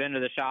haven't been to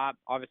the shop.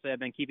 Obviously, I've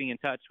been keeping in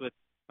touch with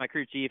my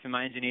crew chief and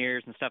my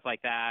engineers and stuff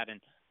like that,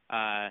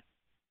 and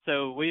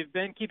so we've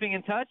been keeping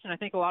in touch, and I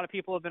think a lot of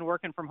people have been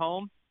working from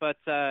home, but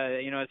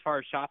as far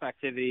as shop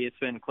activity, it's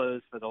been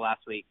closed for the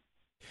last week.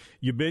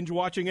 You binge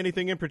watching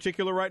anything in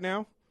particular right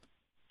now?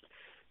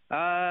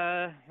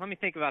 Let me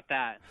think about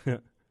that.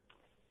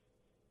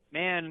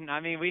 Man, I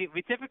mean, we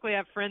typically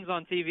have friends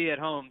on TV at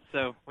home,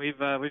 so we've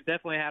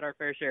definitely had our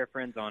fair share of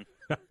friends on.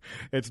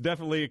 It's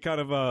definitely kind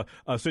of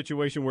a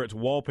situation where it's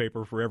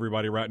wallpaper for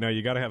everybody right now.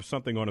 You got to have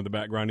something on in the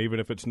background, even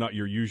if it's not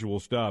your usual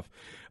stuff.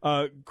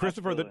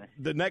 Christopher,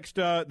 the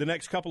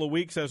next couple of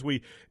weeks as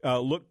we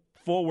look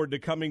forward to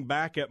coming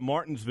back at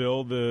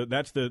Martinsville,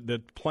 that's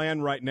the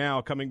plan right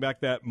now, coming back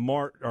that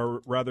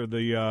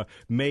the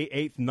May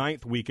 8th,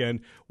 9th weekend.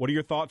 What are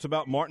your thoughts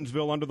about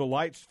Martinsville under the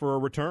lights for a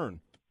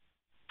return?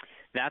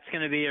 That's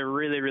going to be a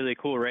really, really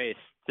cool race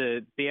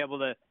to be able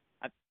to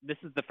this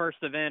is the first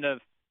event of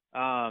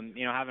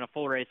having a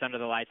full race under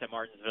the lights at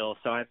Martinsville.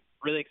 So I'm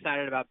really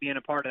excited about being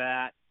a part of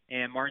that.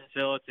 And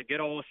Martinsville, it's a good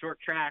old short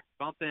track,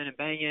 bumping and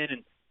banging,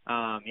 and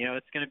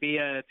it's going to be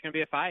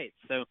a fight.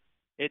 So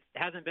it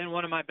hasn't been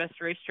one of my best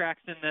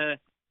racetracks in the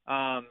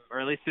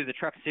or at least through the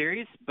Truck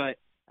Series, but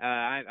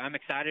I'm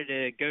excited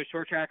to go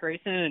short track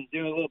racing and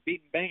do a little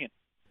beat and banging.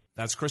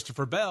 That's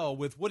Christopher Bell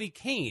with Woody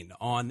Kane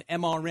on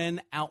MRN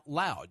Out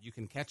Loud. You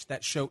can catch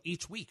that show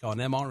each week on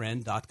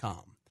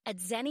MRN.com. At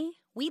Zenni,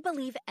 we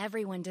believe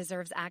everyone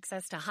deserves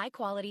access to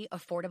high-quality,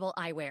 affordable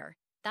eyewear.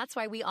 That's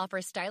why we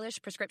offer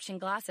stylish prescription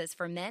glasses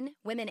for men,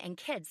 women, and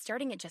kids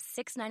starting at just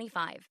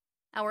 $6.95.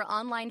 Our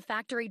online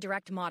factory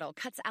direct model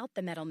cuts out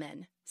the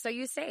middlemen, so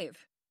you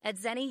save. At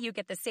Zenni, you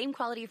get the same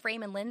quality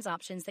frame and lens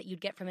options that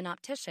you'd get from an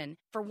optician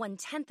for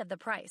 1/10 of the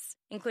price,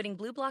 including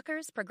blue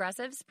blockers,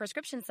 progressives,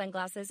 prescription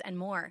sunglasses, and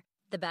more.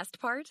 The best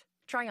part?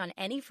 Try on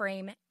any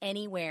frame,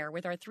 anywhere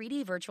with our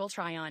 3D virtual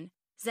try-on.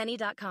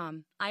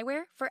 Zenni.com.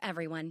 Eyewear for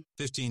everyone.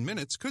 15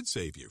 minutes could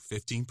save you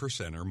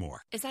 15% or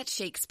more. Is that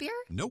Shakespeare?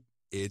 Nope,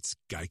 it's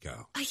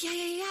Geico.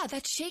 Yeah,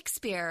 that's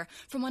Shakespeare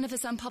from one of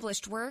his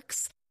unpublished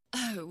works.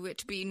 Oh,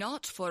 it be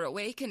not for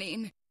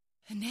awakening.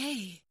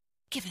 Nay,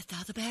 giveth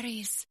thou the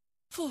berries.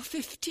 For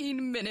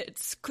 15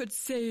 minutes could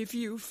save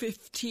you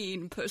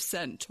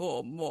 15%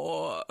 or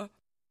more.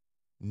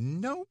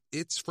 No,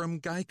 it's from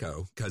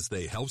Geico, because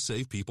they help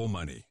save people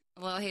money.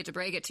 Well, I hate to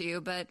break it to you,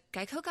 but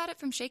Geico got it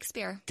from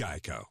Shakespeare.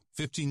 Geico.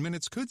 15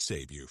 minutes could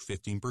save you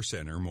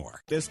 15% or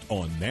more. Just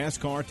on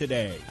NASCAR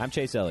Today. I'm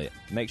Chase Elliott.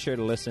 Make sure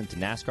to listen to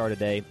NASCAR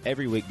Today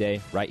every weekday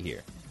right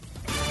here.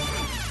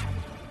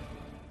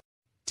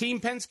 Team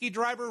Penske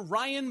driver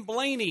Ryan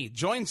Blaney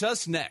joins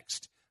us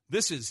next.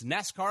 This is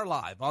NASCAR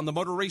Live on the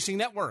Motor Racing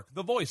Network,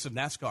 the voice of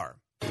NASCAR.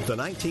 The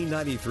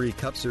 1993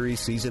 Cup Series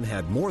season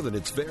had more than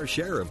its fair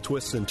share of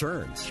twists and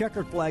turns.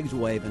 Checkered flags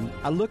waving.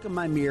 I look in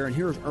my mirror, and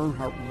here's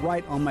Earnhardt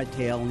right on my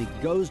tail, and he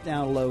goes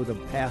down low to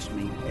pass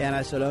me. And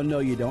I said, oh, no,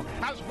 you don't.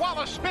 As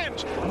Wallace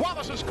spins,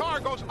 Wallace's car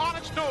goes on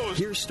its nose.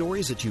 Here's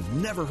stories that you've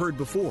never heard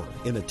before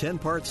in a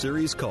 10-part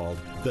series called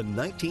The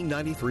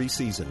 1993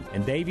 Season.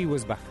 And Davey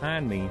was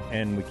behind me,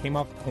 and we came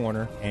off the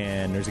corner,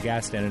 and there's a guy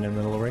standing in the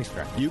middle of the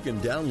racetrack. You can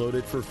download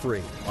it for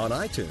free on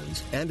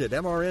iTunes and at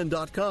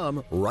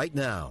MRN.com right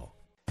now.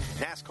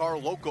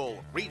 NASCAR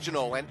local,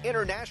 regional, and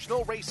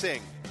international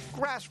racing.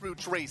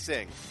 Grassroots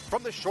racing.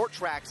 From the short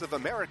tracks of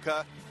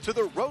America to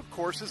the road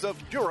courses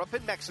of Europe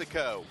and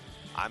Mexico.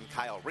 I'm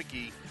Kyle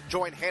Rickey.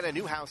 Join Hannah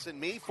Newhouse and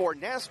me for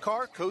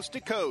NASCAR Coast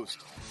to Coast.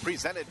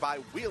 Presented by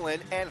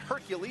Whelen and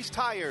Hercules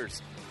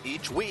Tires.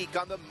 Each week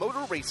on the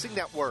Motor Racing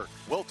Network.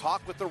 We'll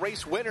talk with the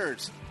race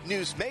winners,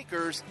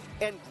 newsmakers,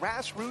 and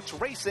grassroots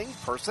racing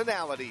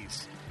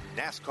personalities.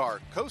 NASCAR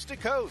Coast to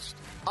Coast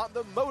on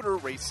the Motor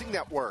Racing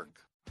Network.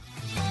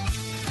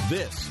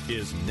 This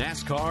is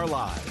NASCAR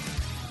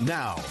Live.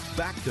 Now,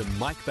 back to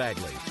Mike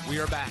Bagley. We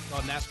are back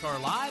on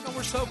NASCAR Live, and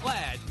we're so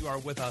glad you are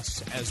with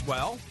us as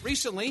well.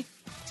 Recently,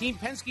 Team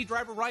Penske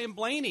driver Ryan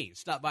Blaney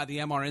stopped by the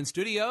MRN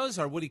studios.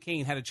 Our Woody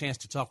Kane had a chance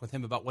to talk with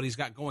him about what he's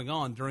got going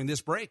on during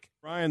this break.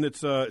 Ryan, it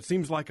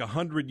seems like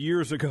 100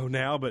 years ago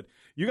now, but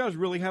you guys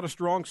really had a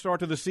strong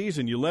start to the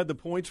season. You led the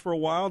points for a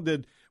while.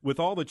 With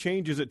all the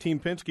changes at Team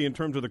Penske in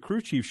terms of the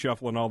crew chief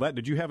shuffle and all that,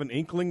 did you have an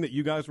inkling that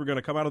you guys were going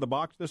to come out of the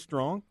box this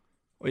strong?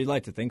 Well, you'd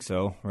like to think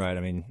so, right? I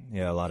mean,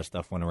 yeah, a lot of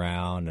stuff went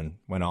around and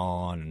went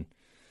on, and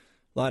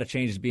a lot of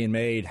changes being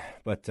made.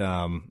 But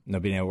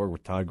being able to work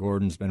with Todd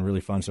Gordon's been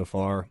really fun so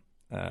far.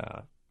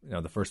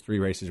 The first 3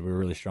 races we were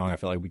really strong. I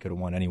felt like we could have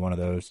won any one of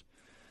those.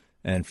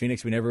 And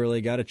Phoenix, we never really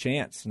got a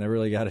chance. Never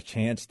really got a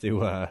chance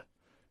to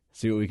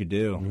see what we could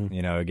do.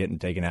 Mm-hmm. Getting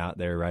taken out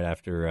there right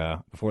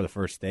after before the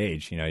first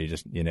stage.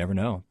 You never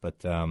know.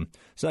 But so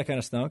that kind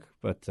of stunk.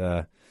 But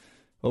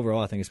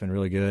overall, I think it's been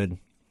really good.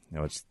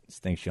 It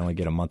stinks you only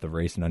get a month of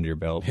racing under your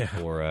belt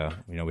before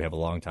we have a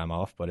long time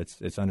off, but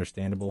it's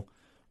understandable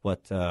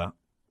what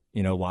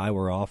why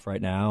we're off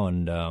right now,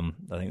 and I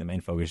think the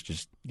main focus is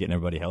just getting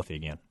everybody healthy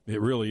again.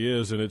 It really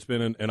is, and it's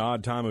been an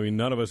odd time. I mean,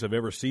 none of us have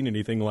ever seen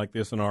anything like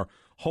this in our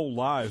whole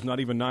lives. Not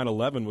even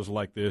 9/11 was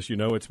like this.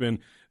 It's been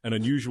an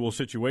unusual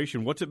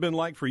situation. What's it been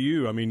like for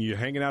you? I mean, you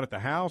hanging out at the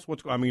house?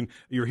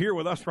 You're here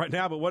with us right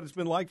now, but what it's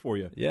been like for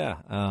you? Yeah,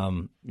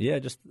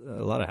 just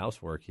a lot of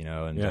housework,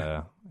 and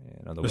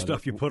the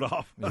stuff you put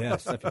off.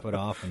 Stuff you put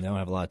off, and they don't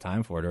have a lot of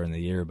time for it during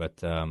the year,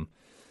 but.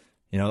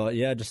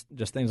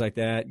 Just things like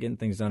that, getting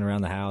things done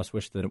around the house.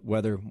 Wish the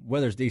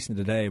weather's decent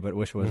today, but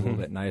wish it was a little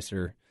bit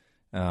nicer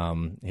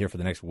here for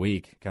the next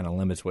week. Kind of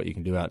limits what you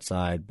can do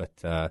outside, but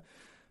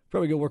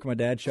probably go work at my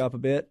dad's shop a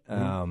bit.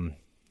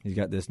 He's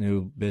got this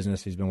new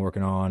business he's been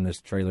working on, this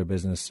trailer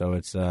business, so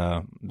it's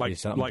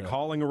like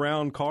hauling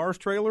around cars,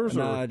 trailers,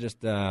 or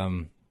just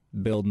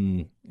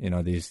building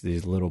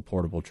these little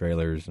portable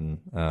trailers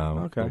and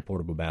little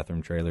portable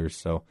bathroom trailers.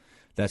 So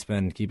that's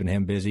been keeping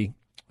him busy.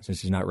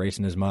 Since he's not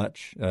racing as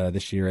much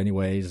this year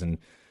anyways, and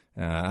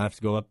I have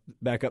to go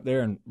back up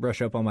there and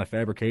brush up on my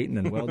fabricating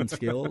and welding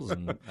skills.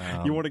 And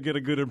you want to get a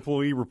good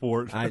employee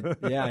report. I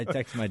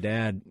texted my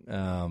dad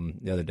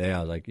the other day. I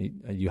was like,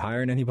 are you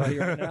hiring anybody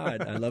right now?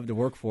 I'd love to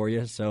work for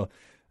you. So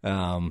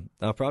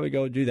I'll probably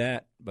go do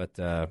that, but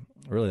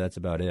really that's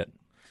about it.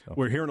 So.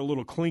 We're hearing a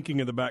little clinking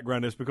in the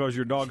background. It's because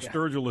your dog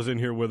Sturgill is in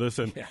here with us.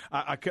 And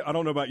I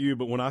don't know about you,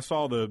 but when I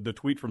saw the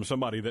tweet from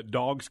somebody that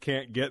dogs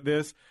can't get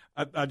this,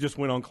 I just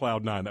went on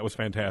cloud 9. That was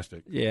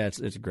fantastic. Yeah,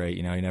 it's great.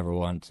 You never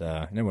want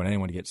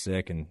anyone to get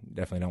sick, and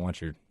definitely don't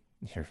want your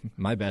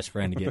my best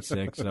friend to get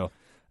sick. So,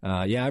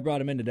 I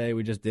brought him in today.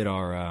 We just did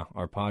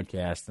our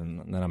podcast,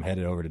 and then I'm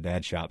headed over to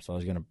Dad's shop. So I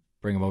was going to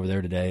bring him over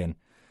there today and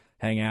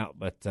hang out.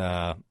 But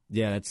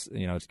it's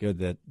it's good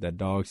that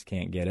dogs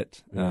can't get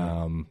it.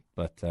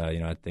 But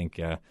I think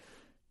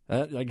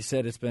like you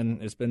said, it's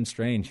been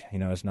strange.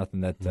 It's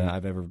nothing that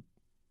I've ever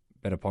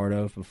been a part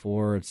of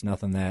before. It's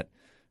nothing that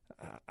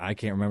I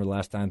can't remember the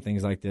last time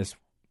things like this.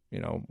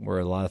 Where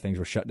a lot of things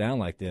were shut down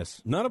like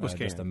this. None of us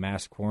can. Just a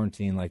mass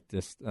quarantine like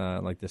this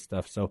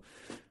stuff. So,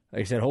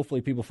 like I said,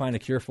 hopefully people find a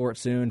cure for it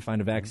soon, find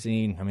a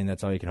vaccine. I mean,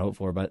 that's all you can hope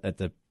for. But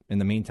in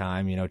the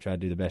meantime, try to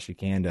do the best you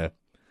can to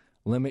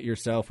limit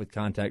yourself with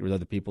contact with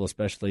other people,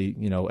 especially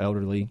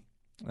elderly.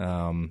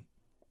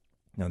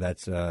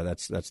 That's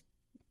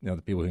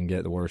the people who can get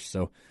it the worst.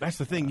 So that's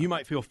the thing. You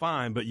might feel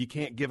fine, but you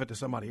can't give it to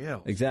somebody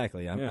else.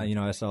 Exactly.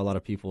 I saw a lot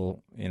of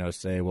people,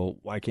 say, well,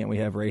 why can't we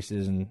have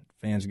races? And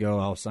fans go,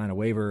 I'll sign a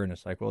waiver. And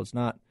it's like, well, it's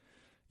not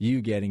you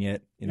getting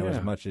it,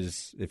 as much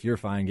as if you're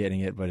fine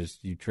getting it, but it's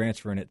you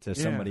transferring it to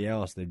somebody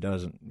else that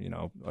doesn't,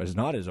 is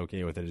not as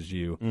okay with it as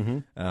you.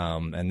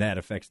 Mm-hmm. And that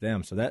affects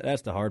them. So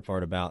that's the hard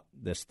part about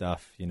this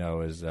stuff,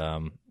 is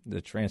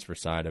the transfer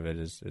side of it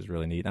is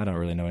really neat. I don't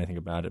really know anything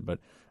about it, but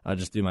I'll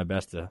just do my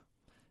best to,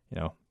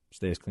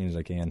 stay as clean as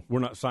I can. We're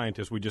not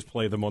scientists. We just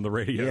play them on the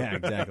radio. Yeah,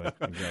 exactly.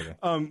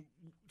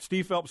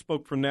 Steve Phelps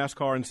spoke from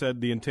NASCAR and said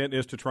the intent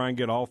is to try and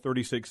get all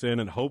 36 in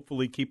and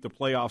hopefully keep the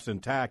playoffs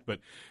intact. But,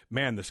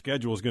 man, the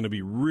schedule is going to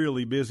be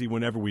really busy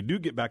whenever we do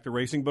get back to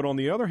racing. But on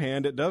the other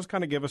hand, it does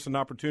kind of give us an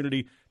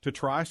opportunity to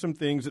try some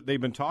things that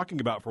they've been talking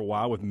about for a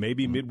while with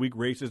maybe midweek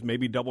races,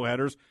 maybe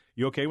doubleheaders.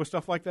 You okay with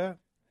stuff like that?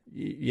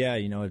 Yeah,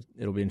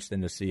 it'll be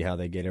interesting to see how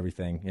they get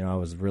everything. I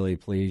was really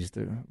pleased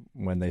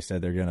when they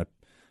said they're going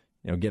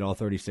to get all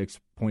 36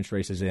 points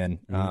races in.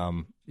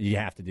 Mm-hmm. You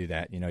have to do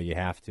that. You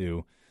have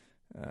to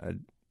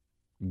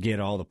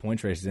get all the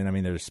points races in. I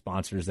mean, there's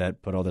sponsors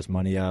that put all this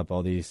money up.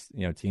 All these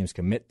teams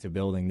commit to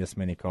building this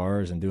many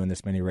cars and doing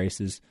this many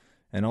races,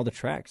 and all the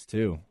tracks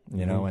too.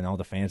 And all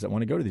the fans that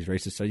want to go to these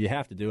races. So you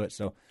have to do it.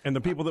 So and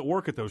the people that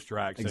work at those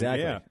tracks,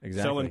 exactly,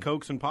 selling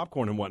Cokes and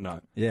popcorn and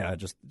whatnot. Yeah,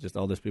 just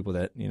all those people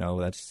that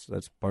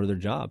that's part of their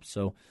job.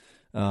 So.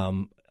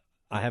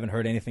 I haven't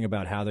heard anything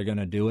about how they're going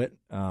to do it,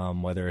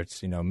 whether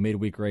it's,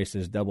 midweek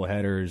races,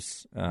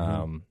 doubleheaders,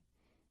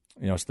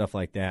 stuff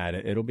like that.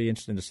 It'll be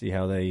interesting to see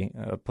how they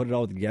put it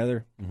all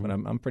together, but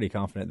I'm pretty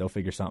confident they'll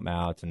figure something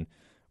out and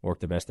work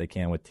the best they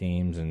can with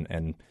teams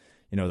and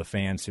the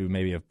fans who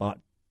maybe have bought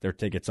their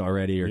tickets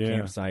already or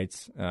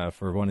campsites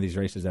for one of these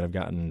races that have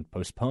gotten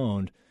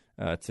postponed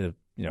to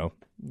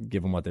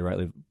give them what they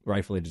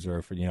rightfully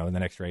deserve for in the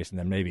next race, and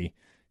then maybe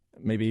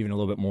even a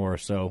little bit more.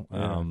 So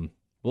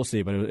we'll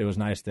see. But it was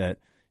nice that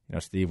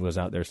Steve was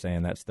out there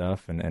saying that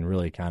stuff and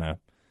really kind of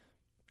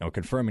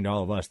confirming to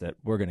all of us that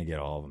we're going to get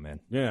all of them in.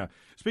 Yeah.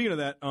 Speaking of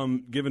that,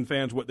 giving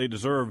fans what they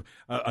deserve,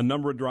 a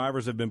number of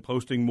drivers have been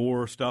posting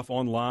more stuff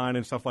online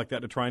and stuff like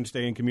that to try and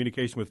stay in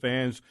communication with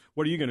fans.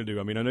 What are you going to do?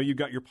 I mean, I know you've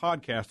got your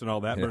podcast and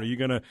all that, but are you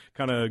going to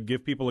kind of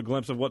give people a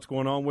glimpse of what's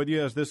going on with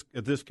you as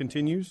this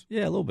continues?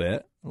 Yeah, a little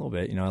bit. A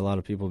lot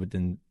of people have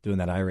been doing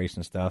that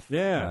iRacing stuff.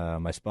 Yeah.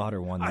 My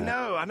spotter won that.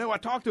 I know. I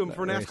talked to him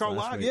for NASCAR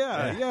Live.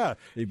 Yeah.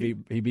 He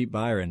beat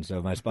Byron.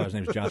 So my spotter's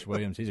name is Josh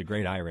Williams. He's a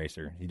great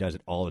iRacer. He does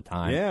it all the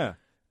time. Yeah.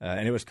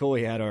 And it was cool.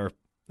 He had our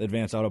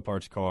Advanced Auto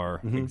Parts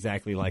car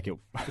exactly like it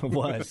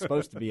was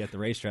supposed to be at the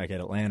racetrack at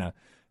Atlanta.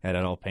 Had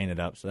it all painted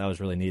up, so that was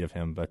really neat of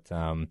him. But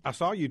I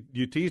saw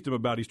you teased him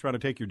about he's trying to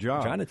take your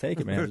job. Trying to take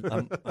it,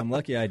 man. I'm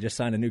lucky I just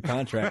signed a new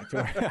contract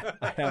where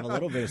I have a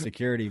little bit of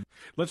security.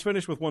 Let's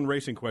finish with one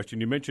racing question.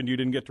 You mentioned you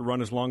didn't get to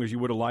run as long as you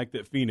would have liked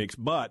at Phoenix,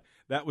 but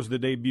that was the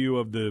debut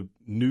of the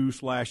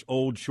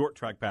new/old short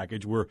track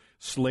package. We're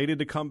slated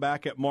to come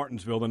back at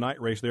Martinsville, the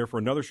night race there, for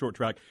another short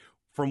track.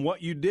 From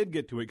what you did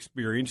get to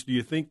experience, do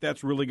you think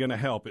that's really going to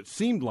help? It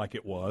seemed like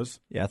it was.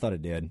 Yeah, I thought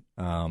it did.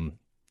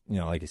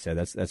 Like you said,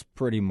 that's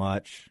pretty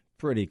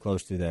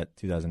close to that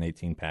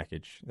 2018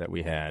 package that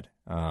we had.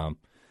 So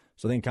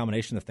I think a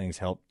combination of things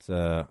helped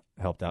out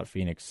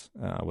Phoenix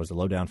was the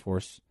low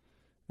downforce,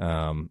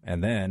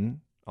 and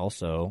then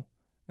also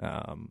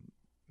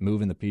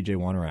moving the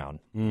PJ1 around.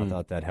 I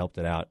thought that helped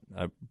it out.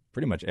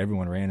 Pretty much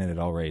everyone ran in it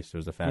all race. It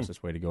was the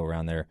fastest way to go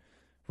around there.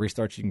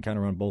 Restarts, you can kind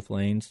of run both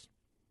lanes.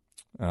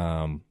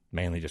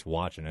 Mainly just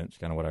watching it. It's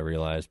kind of what I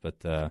realized. But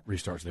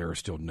restarts there are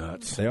still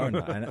nuts. They are,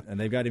 and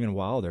they've got even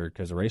wilder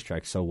because the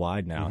racetrack's so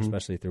wide now,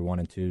 especially through 1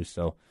 and 2.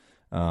 So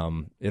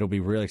it'll be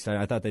really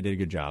exciting. I thought they did a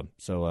good job.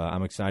 So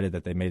I'm excited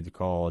that they made the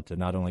call to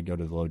not only go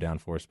to the low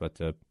downforce, but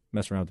to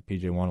mess around with the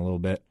PJ1 a little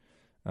bit.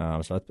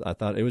 So I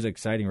thought it was an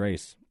exciting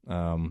race.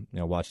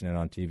 Watching it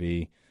on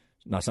TV,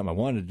 not something I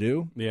wanted to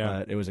do.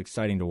 But it was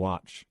exciting to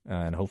watch,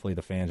 and hopefully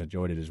the fans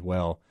enjoyed it as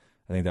well.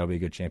 I think that'll be a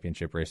good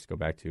championship race to go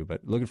back to.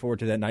 But looking forward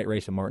to that night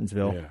race in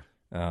Martinsville. Yeah.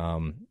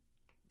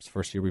 It's the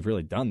first year we've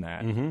really done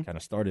that. Kind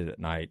of started at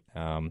night.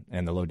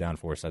 And the low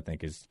downforce, I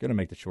think, is going to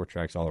make the short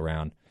tracks all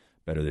around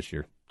better this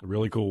year.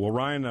 Really cool. Well,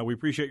 Ryan, we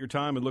appreciate your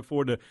time and look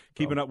forward to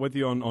keeping up with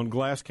you on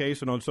Glass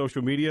Case and on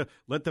social media.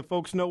 Let the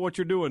folks know what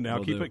you're doing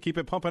now. Keep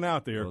it pumping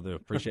out there. Will do.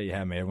 Appreciate you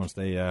having me. Everyone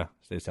stay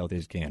as healthy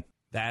as you can.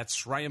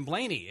 That's Ryan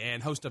Blaney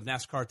and host of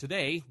NASCAR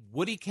Today,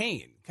 Woody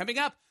Kane. Coming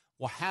up,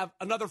 we'll have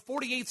another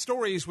 48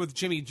 stories with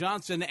Jimmy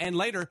Johnson, and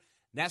later,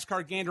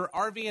 NASCAR Gander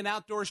RV and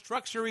Outdoors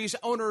Truck Series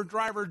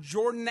owner-driver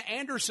Jordan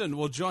Anderson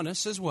will join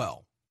us as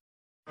well.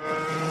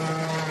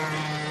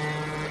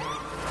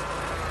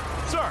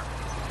 Sir,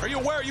 are you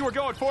aware you were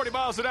going 40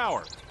 miles an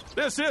hour?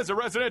 This is a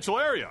residential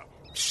area.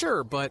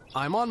 Sure, but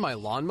I'm on my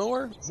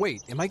lawnmower?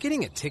 Wait, am I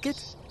getting a ticket?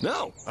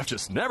 No, I've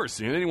just never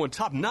seen anyone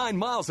top 9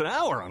 miles an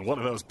hour on one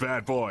of those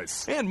bad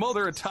boys. And mow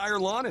their entire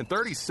lawn in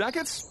 30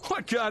 seconds?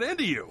 What got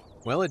into you?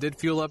 Well, it did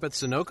fuel up at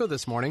Sunoco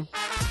this morning.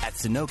 At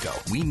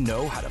Sunoco, we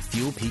know how to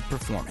fuel peak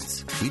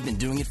performance. We've been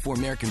doing it for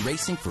American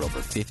racing for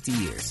over 50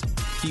 years.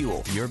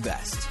 Fuel your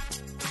best.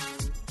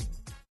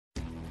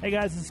 Hey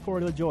guys, this is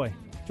Corey LaJoy.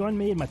 Join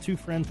me and my two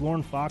friends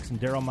Lauren Fox and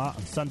Daryl Mott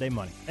on Sunday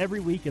Money. Every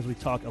week as we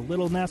talk a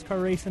little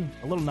NASCAR racing,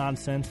 a little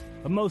nonsense,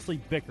 but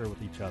mostly bicker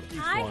with each other.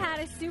 I had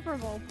a Super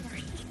Bowl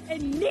party,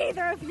 and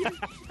neither of you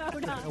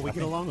showed up. We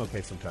get along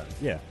okay sometimes.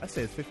 Yeah. I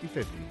say it's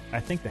 50-50.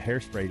 I think the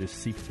hairspray just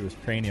seeps through his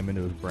cranium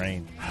into his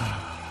brain.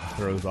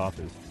 Throws off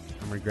his...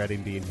 I'm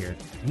regretting being here.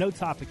 No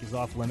topic is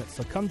off limits,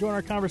 so come join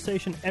our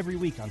conversation every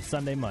week on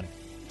Sunday Money.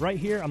 Right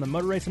here on the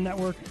Motor Racing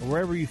Network or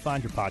wherever you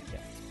find your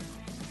podcast.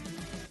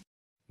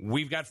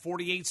 We've got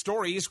 48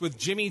 stories with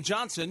Jimmy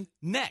Johnson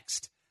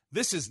next.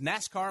 This is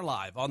NASCAR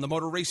Live on the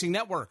Motor Racing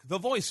Network, the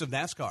voice of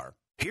NASCAR.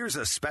 Here's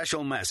a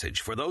special message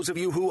for those of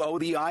you who owe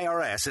the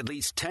IRS at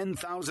least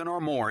 $10,000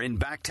 or more in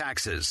back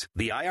taxes.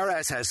 The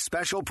IRS has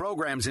special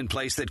programs in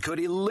place that could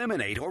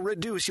eliminate or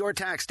reduce your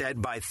tax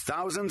debt by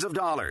thousands of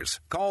dollars.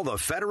 Call the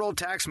Federal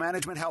Tax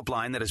Management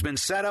Helpline that has been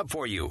set up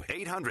for you,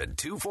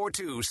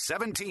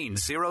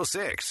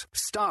 800-242-1706.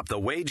 Stop the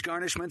wage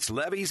garnishments,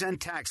 levies,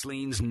 and tax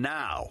liens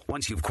now.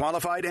 Once you've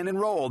qualified and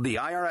enrolled, the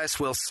IRS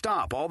will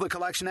stop all the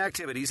collection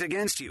activities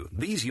against you.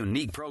 These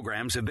unique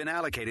programs have been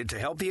allocated to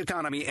help the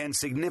economy and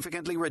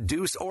significantly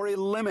reduce or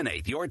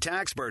eliminate your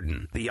tax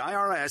burden. The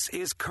IRS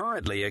is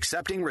currently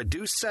accepting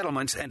reduced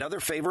settlements and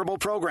other favorable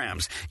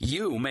programs.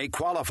 You may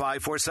qualify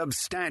for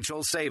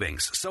substantial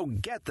savings, so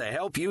get the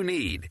help you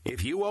need.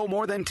 If you owe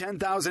more than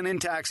 $10,000 in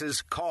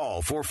taxes,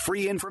 call for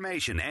free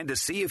information and to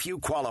see if you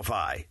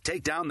qualify.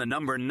 Take down the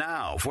number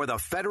now for the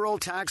Federal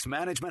Tax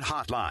Management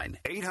Hotline,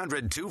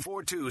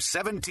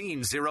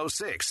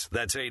 800-242-1706.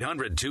 That's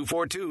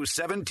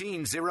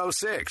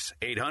 800-242-1706.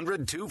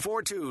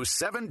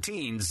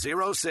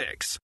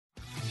 800-242-1706.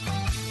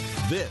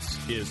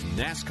 This is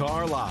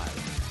NASCAR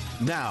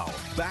Live. Now,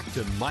 back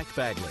to Mike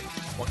Bagley.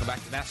 Welcome back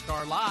to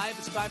NASCAR Live.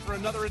 It's time for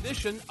another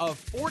edition of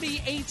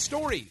 48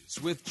 Stories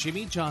with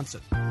Jimmy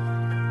Johnson.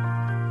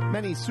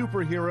 Many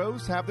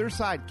superheroes have their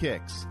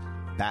sidekicks.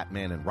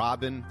 Batman and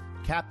Robin,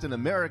 Captain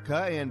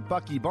America and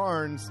Bucky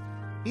Barnes,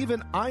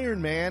 even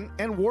Iron Man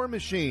and War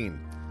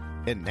Machine.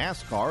 In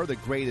NASCAR, the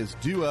greatest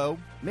duo,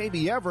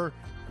 maybe ever,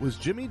 was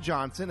Jimmy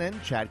Johnson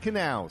and Chad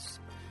Knaus.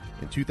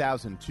 In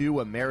 2002,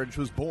 a marriage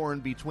was born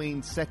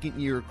between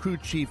second-year crew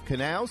chief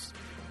Knaus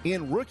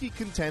and rookie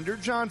contender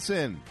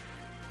Johnson.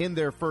 In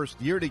their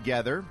first year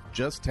together,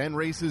 just 10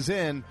 races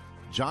in,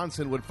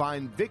 Johnson would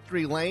find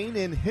victory lane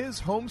in his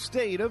home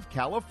state of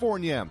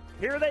California.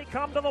 Here they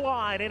come to the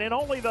line, and in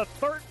only the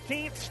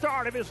 13th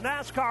start of his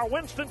NASCAR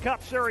Winston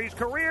Cup Series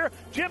career,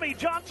 Jimmy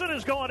Johnson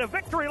is going to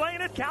victory lane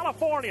at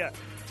California.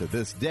 To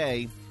this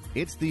day,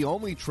 it's the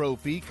only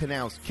trophy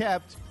Knaus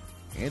kept,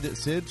 and it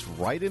sits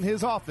right in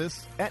his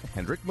office at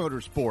Hendrick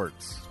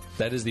Motorsports.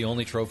 That is the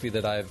only trophy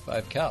that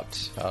I've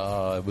kept.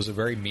 It was a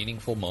very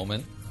meaningful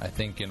moment, I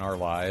think, in our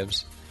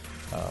lives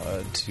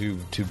to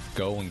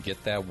go and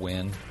get that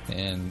win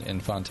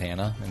in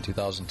Fontana in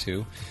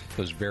 2002. It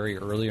was very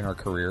early in our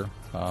career,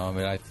 and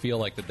I feel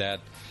like that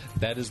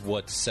is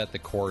what set the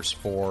course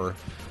for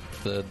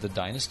the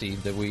dynasty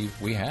that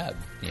we had.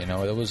 You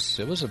know, it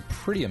was a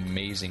pretty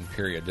amazing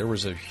period. There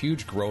was a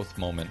huge growth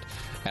moment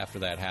after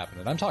that happened,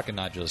 and I'm talking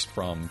not just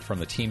from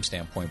the team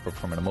standpoint, but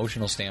from an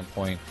emotional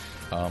standpoint,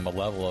 a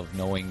level of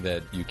knowing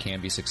that you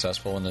can be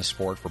successful in this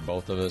sport for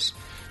both of us.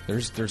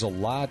 There's a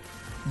lot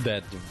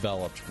that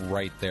developed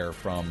right there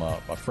from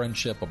a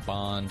friendship, a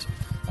bond,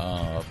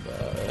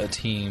 a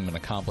team, an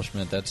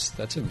accomplishment.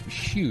 That's a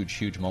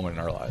huge moment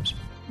in our lives.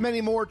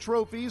 Many more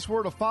trophies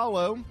were to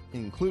follow,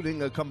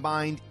 including a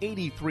combined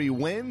 83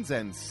 wins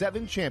and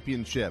 7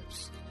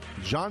 championships.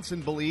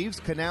 Johnson believes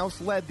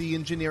Knaus led the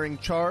engineering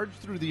charge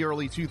through the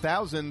early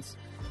 2000s,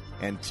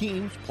 and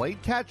teams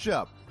played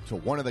catch-up to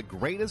one of the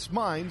greatest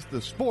minds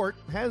the sport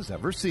has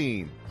ever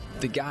seen.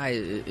 The guy,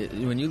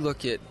 when you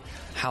look at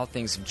how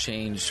things have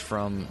changed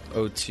from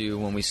 2002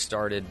 when we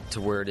started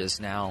to where it is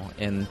now,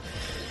 and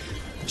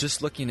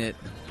just looking at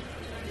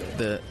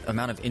the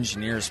amount of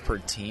engineers per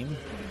team,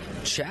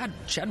 Chad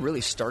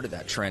really started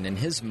that trend. In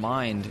his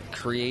mind,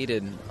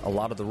 created a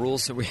lot of the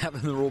rules that we have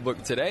in the rule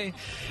book today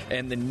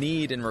and the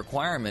need and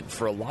requirement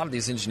for a lot of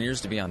these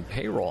engineers to be on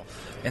payroll.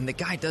 And the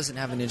guy doesn't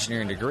have an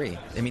engineering degree.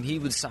 I mean, he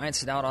would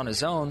science it out on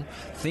his own,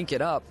 think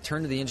it up,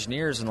 turn to the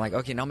engineers and like,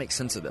 okay, now make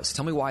sense of this.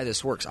 Tell me why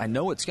this works. I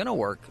know it's going to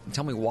work.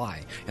 Tell me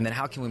why. And then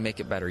how can we make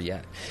it better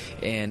yet?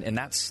 And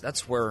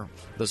that's where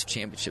those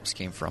championships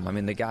came from. I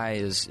mean, the guy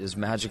is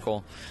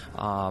magical.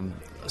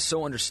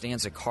 So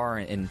understands a car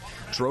and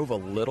drove a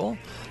little,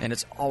 and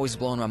it's always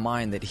blown my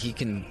mind that he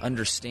can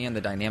understand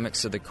the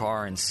dynamics of the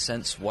car and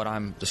sense what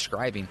I'm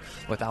describing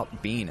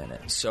without being in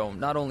it. So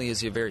not only is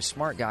he a very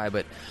smart guy,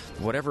 but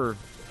whatever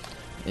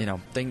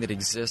thing that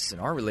exists in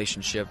our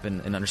relationship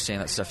and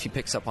understand that stuff, he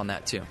picks up on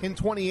that too. In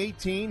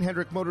 2018,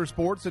 Hendrick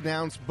Motorsports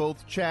announced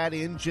both Chad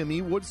and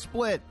Jimmy would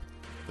split.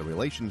 The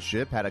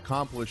relationship had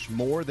accomplished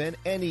more than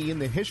any in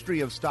the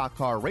history of stock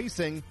car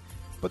racing,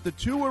 but the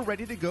two were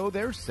ready to go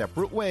their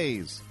separate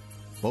ways,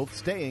 both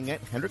staying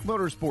at Hendrick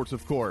Motorsports,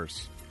 of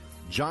course.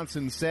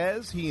 Johnson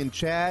says he and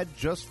Chad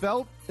just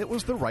felt it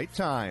was the right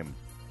time.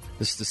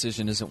 This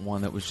decision isn't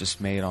one that was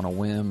just made on a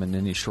whim in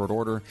any short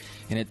order,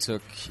 and it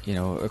took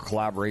a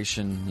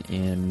collaboration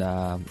and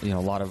a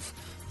lot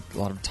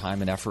of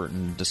time and effort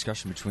and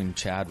discussion between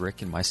Chad,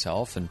 Rick, and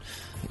myself, and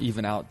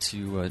even out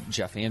to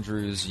Jeff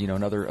Andrews,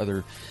 and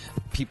other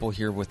people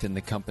here within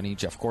the company.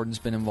 Jeff Gordon's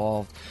been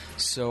involved,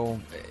 so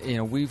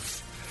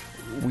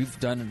we've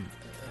done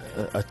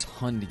a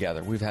ton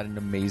together. We've had an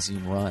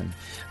amazing run,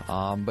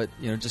 but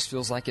it just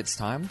feels like it's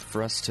time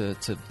for us to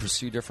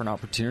pursue different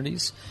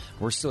opportunities.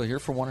 We're still here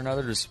for one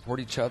another to support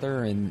each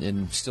other,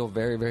 and still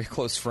very, very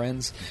close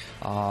friends.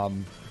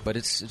 But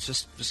it's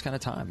just kind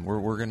of time.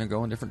 We're going to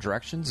go in different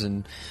directions,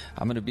 and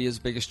I'm going to be his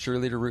biggest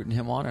cheerleader rooting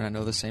him on, and I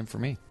know the same for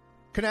me.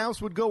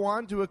 Knaus would go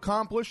on to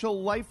accomplish a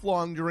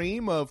lifelong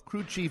dream of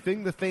crew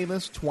chiefing the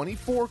famous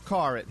 24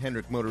 car at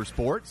Hendrick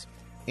Motorsports,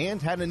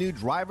 and had a new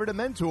driver to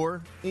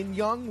mentor in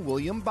young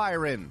William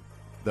Byron.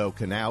 Though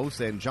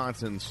Knaus and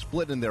Johnson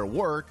split in their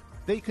work,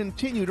 they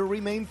continue to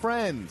remain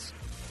friends.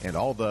 And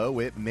although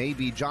it may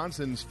be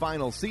Johnson's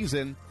final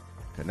season,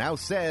 Knaus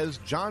says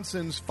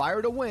Johnson's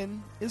fire to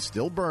win is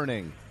still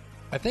burning.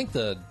 I think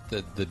the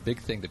big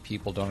thing that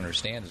people don't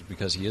understand is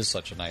because he is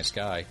such a nice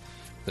guy,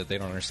 that they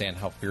don't understand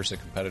how fierce a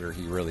competitor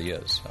he really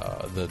is.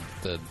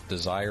 The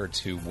desire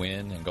to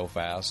win and go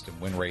fast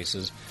and win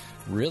races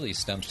really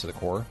stems to the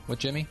core with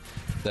Jimmy,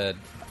 that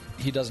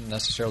he doesn't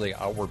necessarily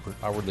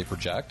outwardly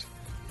project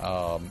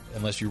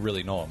unless you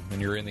really know him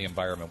and you're in the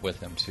environment with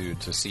him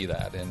to see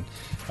that. And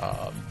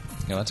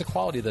that's a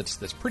quality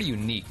that's pretty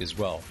unique as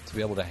well, to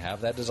be able to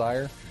have that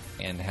desire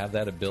and have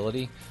that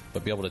ability,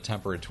 but be able to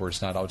temper it to where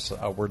it's not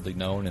outwardly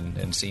known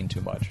and seen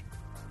too much.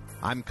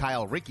 I'm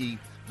Kyle Rickey.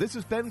 This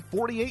has been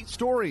 48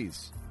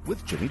 Stories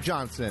with Jimmy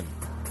Johnson.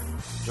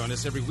 Join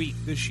us every week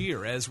this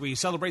year as we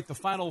celebrate the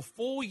final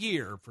full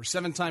year for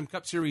 7-time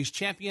Cup Series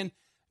champion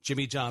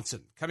Jimmy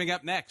Johnson. Coming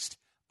up next,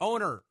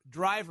 owner,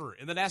 driver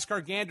in the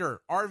NASCAR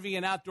Gander RV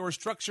and Outdoors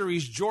Truck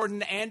Series,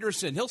 Jordan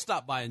Anderson. He'll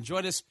stop by and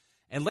join us.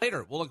 And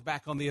later, we'll look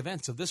back on the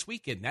events of this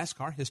week in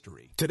NASCAR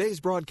history. Today's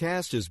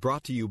broadcast is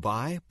brought to you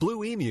by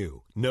Blue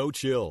Emu. No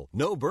chill,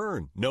 no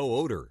burn, no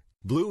odor.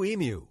 Blue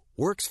Emu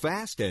works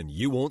fast and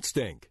you won't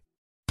stink.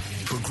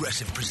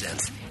 Progressive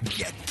presents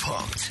Get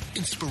Pumped.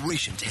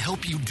 Inspiration to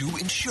help you do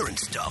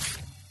insurance stuff.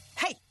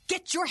 Hey,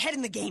 get your head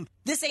in the game.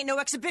 This ain't no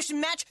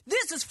exhibition match.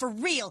 This is for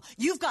real.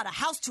 You've got a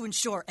house to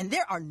insure, and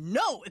there are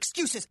no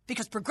excuses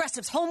because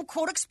Progressive's Home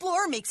Quote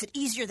Explorer makes it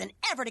easier than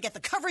ever to get the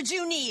coverage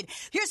you need.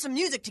 Here's some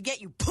music to get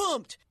you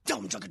pumped.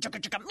 Dum chugga chugga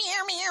chugga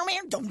meow meow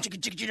meow. Dum chugga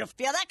chugga chugga.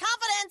 Feel that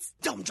confidence?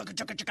 Dum chugga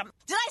chugga chugga.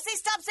 Did I say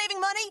stop saving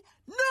money?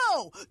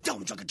 No.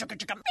 Dum chugga chugga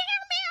chugga meow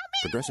meow.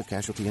 Progressive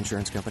Casualty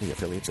Insurance Company,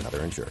 affiliates, and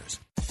other insurers.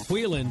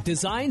 Whelen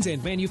designs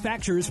and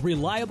manufactures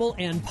reliable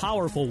and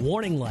powerful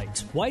warning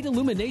lights, white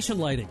illumination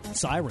lighting,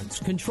 sirens,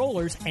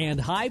 controllers,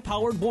 and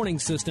high-powered warning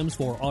systems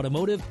for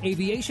automotive,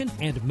 aviation,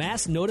 and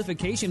mass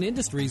notification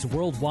industries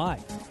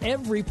worldwide.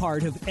 Every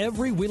part of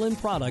every Whelen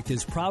product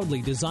is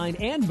proudly designed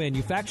and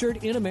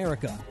manufactured in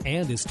America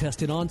and is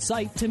tested on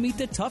site to meet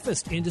the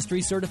toughest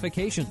industry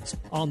certifications.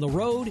 On the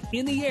road,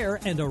 in the air,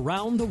 and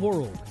around the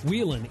world,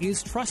 Whelen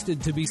is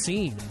trusted to be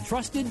seen,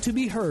 trusted to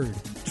be heard,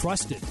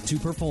 trusted to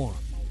perform.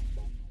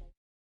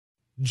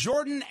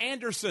 Jordan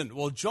Anderson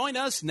will join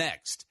us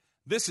next.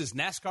 This is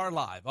NASCAR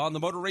Live on the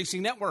Motor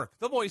Racing Network,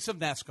 the voice of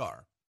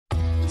NASCAR.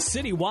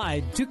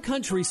 Citywide to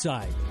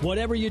countryside.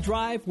 Whatever you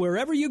drive,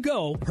 wherever you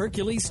go,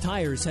 Hercules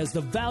Tires has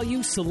the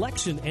value,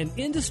 selection, and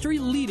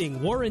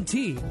industry-leading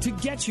warranty to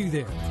get you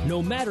there,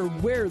 no matter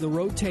where the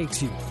road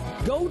takes you.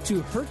 Go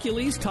to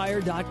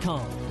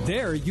HerculesTire.com.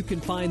 There you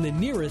can find the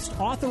nearest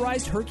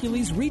authorized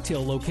Hercules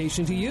retail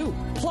location to you.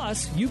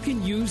 Plus, you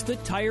can use the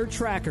Tire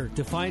Tracker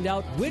to find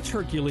out which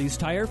Hercules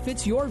tire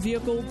fits your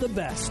vehicle the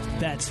best.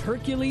 That's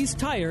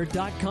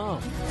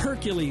HerculesTire.com.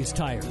 Hercules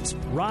Tires.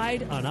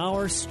 Ride on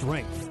our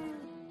strength.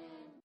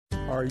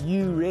 Are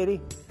you ready?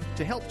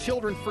 To help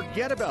children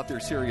forget about their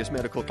serious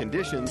medical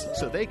conditions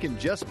so they can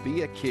just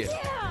be a kid.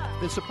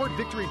 Then support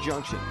Victory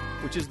Junction,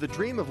 which is the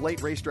dream of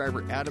late race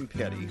driver Adam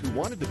Petty, who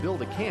wanted to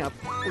build a camp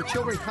where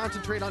children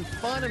concentrate on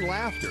fun and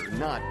laughter,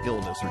 not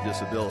illness or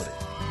disability.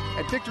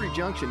 At Victory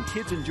Junction,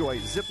 kids enjoy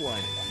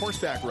ziplining,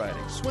 horseback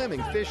riding,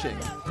 swimming, fishing,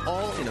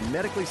 all in a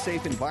medically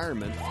safe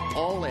environment,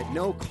 all at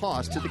no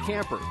cost to the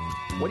camper.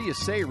 What do you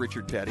say,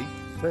 Richard Petty?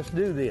 Let's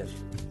do this.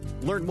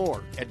 Learn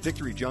more at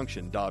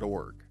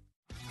victoryjunction.org.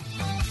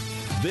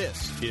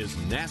 This is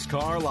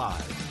NASCAR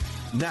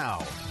Live.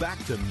 Now,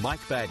 back to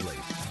Mike Bagley.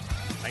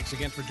 Thanks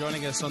again for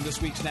joining us on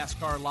this week's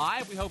NASCAR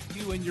Live. We hope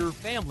you and your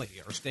family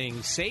are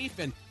staying safe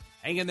and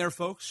hang in there,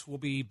 folks. We'll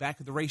be back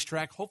at the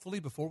racetrack, hopefully,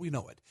 before we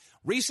know it.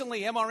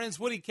 Recently, MRN's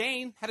Woody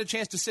Kane had a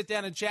chance to sit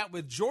down and chat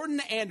with Jordan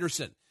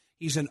Anderson.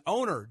 He's an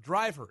owner,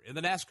 driver in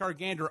the NASCAR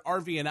Gander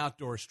RV and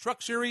Outdoors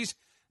Truck Series.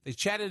 They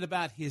chatted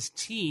about his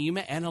team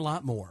and a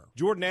lot more.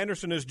 Jordan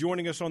Anderson is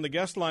joining us on the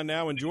guest line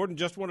now. And, Jordan,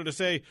 just wanted to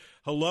say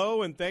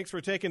hello and thanks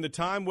for taking the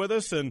time with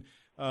us. And,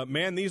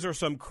 man, these are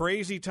some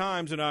crazy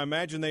times, and I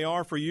imagine they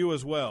are for you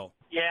as well.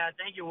 Yeah,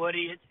 thank you,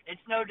 Woody.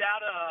 It's no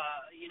doubt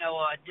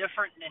a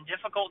different and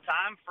difficult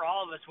time for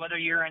all of us, whether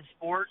you're in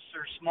sports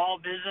or small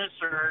business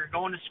or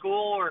going to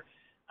school or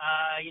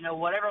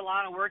whatever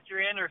line of work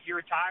you're in, or if you're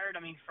retired.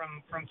 I mean,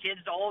 from kids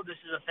to old, this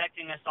is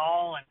affecting us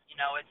all, and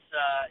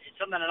it's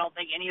something I don't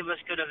think any of us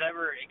could have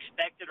ever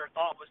expected or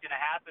thought was going to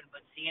happen.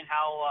 But seeing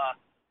how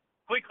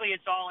quickly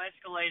it's all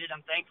escalated,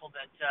 I'm thankful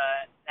that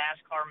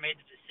NASCAR made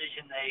the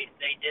decision they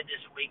did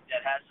this week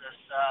that has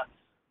us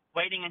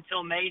waiting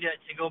until May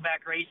to go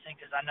back racing,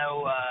 because I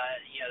know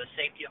the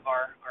safety of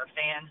our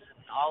fans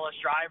and all us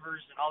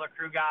drivers and all the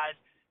crew guys.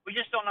 We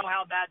just don't know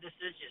how bad this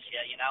is just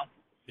yet,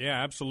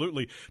 Yeah,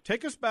 absolutely.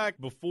 Take us back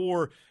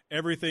before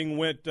everything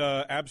went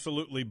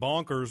absolutely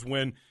bonkers,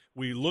 when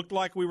we looked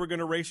like we were going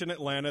to race in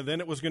Atlanta. Then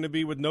it was going to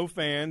be with no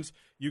fans.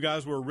 You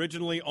guys were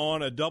originally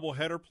on a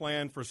doubleheader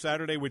plan for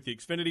Saturday with the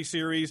Xfinity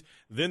Series.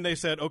 Then they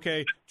said,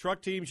 okay,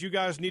 truck teams, you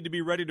guys need to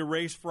be ready to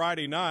race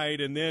Friday night.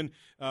 And then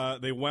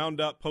they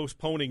wound up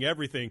postponing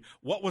everything.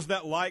 What was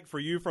that like for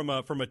you from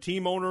a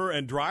team owner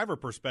and driver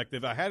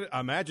perspective? I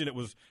imagine it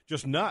was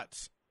just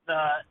nuts.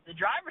 The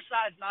driver's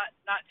side's not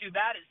too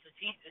bad. It's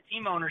the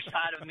team owner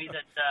side of me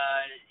that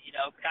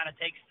kind of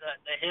takes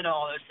the hit on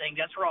all those things.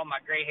 That's where all my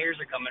gray hairs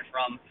are coming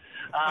from.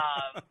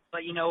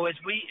 But as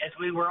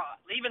we were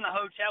leaving the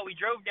hotel, we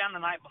drove down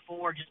the night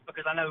before just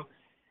because I know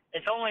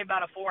it's only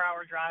about a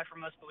 4-hour drive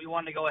from us, but we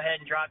wanted to go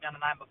ahead and drive down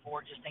the night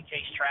before just in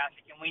case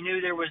traffic. And we knew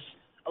there was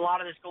a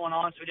lot of this going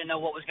on, so we didn't know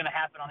what was going to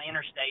happen on the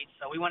interstate.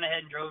 So we went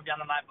ahead and drove down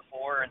the night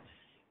before and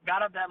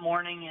got up that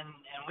morning, and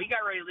we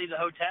got ready to leave the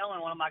hotel,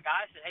 and one of my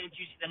guys said, "Hey, did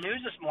you see the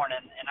news this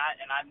morning?" And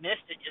I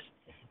missed it, just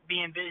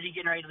being busy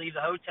getting ready to leave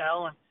the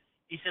hotel. And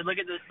he said, look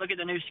at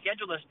the new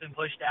schedule that's been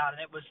pushed out.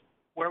 And it was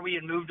where we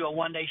had moved to a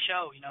one-day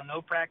show,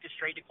 no practice,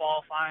 straight to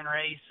qualifying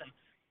race. And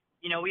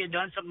we had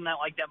done something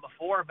like that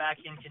before back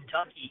in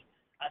Kentucky.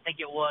 I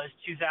think it was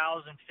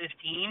 2015.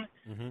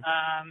 So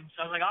I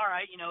was like, all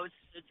right,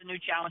 it's a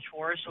new challenge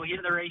for us. So we get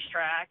to the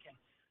racetrack and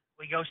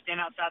we go stand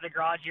outside the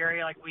garage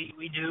area like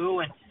we do,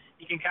 and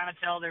you can kind of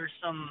tell there's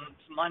some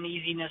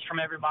uneasiness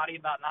from everybody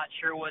about not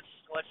sure what's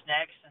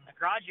next. And the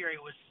garage area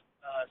was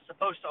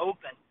supposed to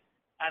open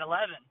at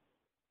 11,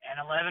 and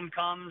 11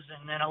 comes,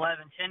 and then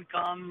 11:10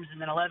 comes, and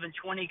then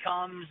 11:20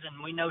 comes, and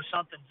we know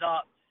something's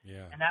up.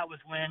 Yeah. And that was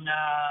when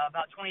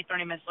about 20,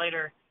 30 minutes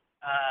later,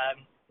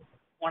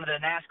 one of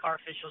the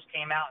NASCAR officials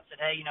came out and said,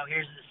 hey,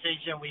 here's the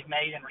decision we've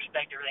made in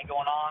respect to everything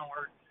going on.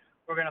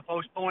 We're going to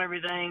postpone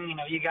everything.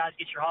 You guys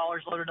get your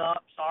haulers loaded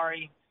up.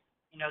 Sorry.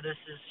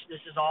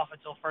 This is off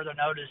until further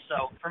notice.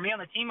 So for me on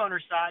the team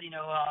owner side,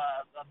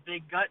 a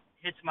big gut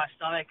hits my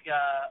stomach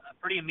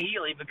pretty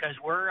immediately because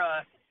we're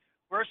a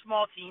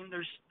small team.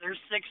 There's 6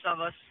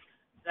 of us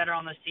that are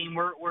on this team.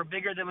 We're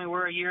bigger than we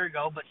were a year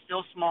ago, but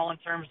still small in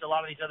terms of a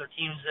lot of these other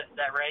teams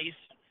that race.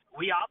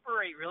 We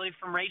operate really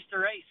from race to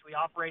race. We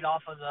operate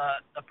off of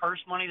the purse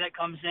money that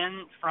comes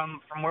in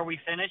from where we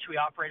finish. We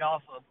operate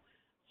off of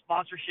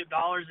sponsorship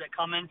dollars that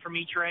come in from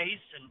each race,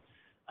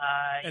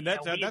 and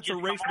that's a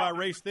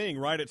race-by-race thing,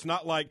 right? It's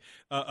not like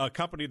a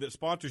company that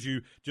sponsors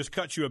you just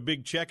cuts you a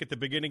big check at the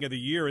beginning of the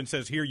year and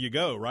says, here you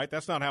go, right?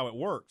 That's not how it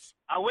works.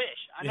 I wish.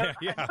 I know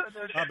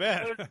I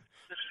bet.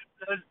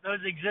 Those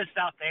exist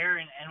out there,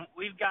 and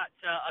we've got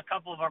a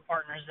couple of our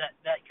partners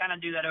that kind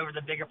of do that over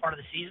the bigger part of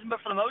the season.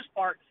 But for the most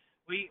part,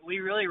 we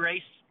really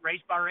race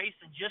by race,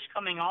 and just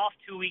coming off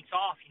 2 weeks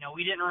off.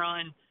 We didn't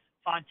run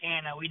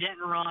Fontana. We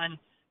didn't run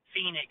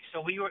Phoenix.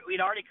 So we'd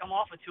already come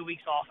off with 2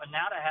 weeks off, and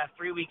now to have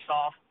 3 weeks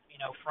off,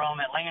 from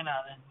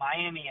Atlanta and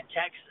Miami and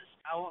Texas.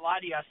 I won't lie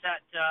to you, I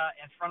sat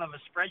in front of a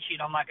spreadsheet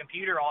on my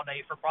computer all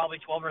day for probably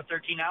 12 or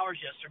 13 hours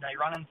yesterday,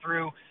 running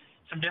through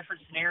some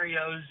different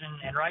scenarios,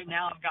 and right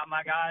now I've got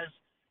my guys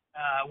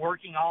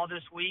working all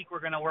this week.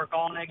 We're going to work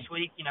all next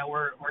week.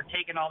 We're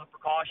taking all the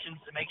precautions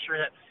to make sure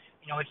that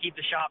we keep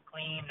the shop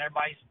clean.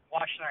 Everybody's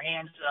washing their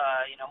hands,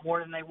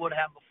 more than they would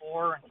have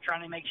before, and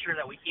trying to make sure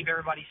that we keep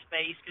everybody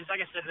spaced. Because,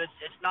 like I said,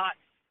 it's not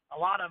a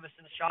lot of us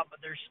in the shop,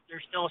 but there's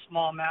still a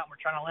small amount. We're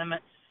trying to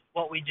limit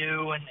what we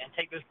do and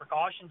take those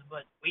precautions.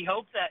 But we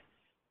hope that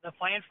the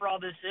plan for all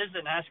this is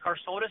that NASCAR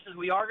told us is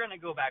we are going to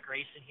go back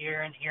racing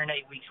here in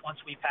 8 weeks once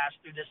we pass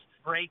through this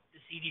break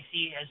the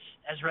CDC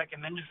has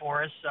recommended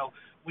for us. So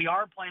we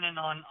are planning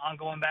on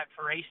going back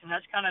for racing.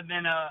 That's kind of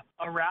been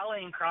a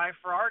rallying cry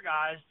for our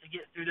guys to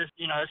get through this,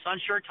 this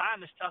unsure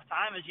time, this tough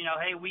time is,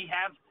 hey, we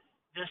have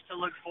this to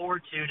look forward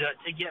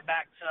to get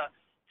back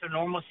to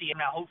normalcy.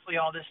 Now, hopefully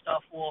all this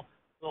stuff will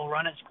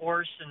run its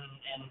course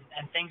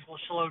and things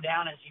will slow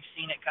down as you've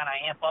seen it kind of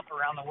amp up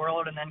around the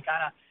world. And then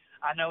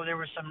I know there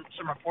were some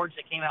reports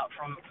that came out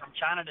from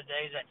China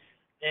today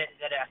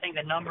that I think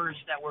the numbers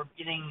that were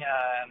getting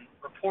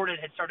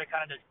reported had started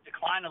kind of to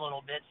decline a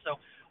little bit.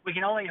 So we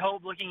can only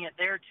hope, looking at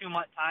their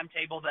 2-month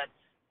timetable, that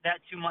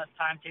 2-month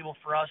timetable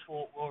for us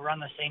will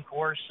run the same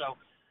course. So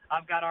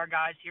I've got our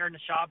guys here in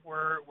the shop.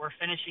 We're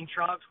finishing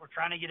trucks. We're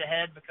trying to get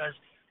ahead because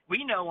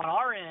we know on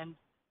our end,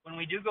 when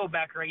we do go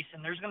back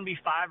racing, there's going to be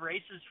 5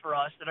 races for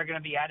us that are going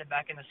to be added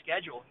back in the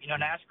schedule.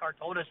 NASCAR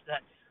told us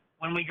that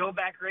when we go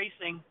back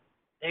racing,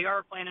 they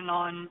are planning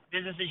on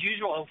business as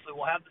usual. Hopefully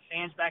we'll have the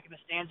fans back in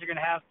the stands. They're going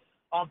to have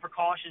all the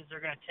precautions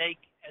they're going to take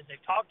as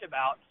they've talked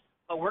about.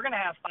 But we're going to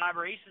have 5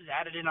 races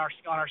added on our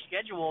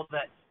schedule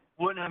that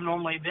wouldn't have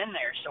normally been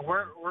there. So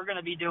we're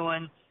going to be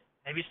doing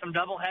maybe some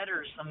double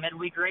headers, some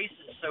midweek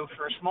races. So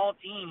for a small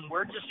team,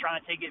 we're just trying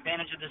to take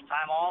advantage of this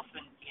time off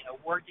and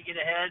work to get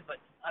ahead. But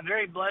I'm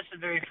very blessed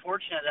and very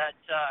fortunate that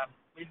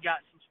we've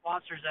got some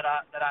sponsors that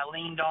I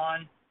leaned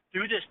on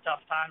through this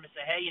tough time to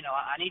say, hey,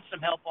 I need some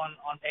help on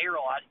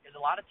payroll, because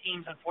a lot of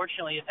teams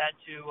unfortunately have had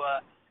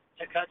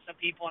to cut some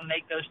people and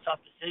make those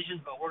tough decisions.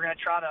 But we're going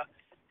to try to,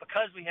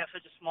 because we have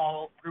such a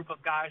small group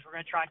of guys, we're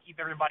going to try and keep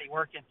everybody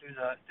working through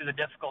the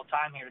difficult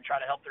time here to try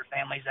to help their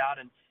families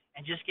out and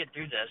just get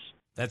through this.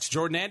 That's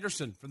Jordan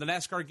Anderson from the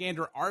NASCAR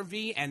Gander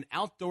RV and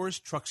Outdoors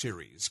Truck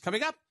Series.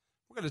 Coming up,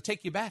 we're going to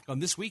take you back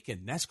on This Week in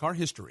NASCAR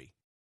History.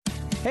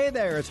 Hey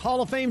there, it's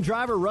Hall of Fame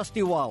driver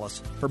Rusty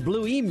Wallace for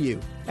Blue Emu.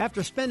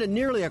 After spending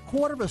nearly a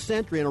quarter of a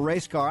century in a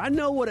race car, I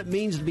know what it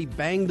means to be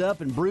banged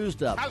up and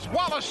bruised up. As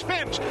Wallace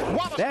spins,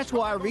 That's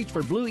why I reach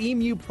for Blue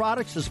Emu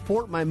products to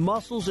support my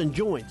muscles and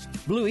joints.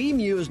 Blue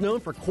Emu is known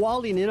for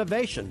quality and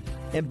innovation,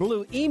 and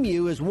Blue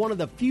Emu is one of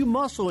the few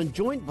muscle and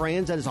joint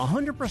brands that is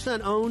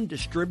 100% owned,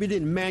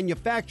 distributed, and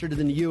manufactured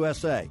in the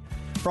USA.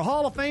 For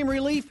Hall of Fame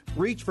relief,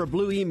 reach for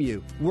Blue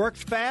Emu.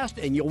 Works fast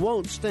and you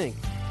won't stink.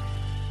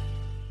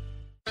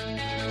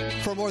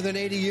 For more than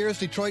 80 years,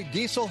 Detroit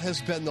Diesel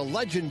has been the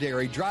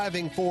legendary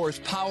driving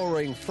force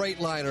powering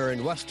Freightliner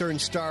and Western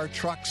Star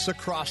trucks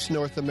across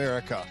North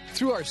America.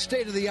 Through our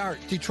state-of-the-art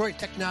Detroit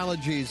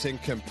technologies in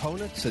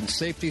components and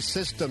safety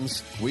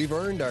systems, we've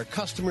earned our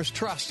customers'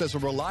 trust as a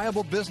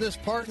reliable business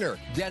partner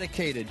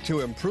dedicated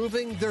to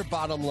improving their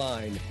bottom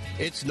line.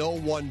 It's no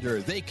wonder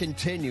they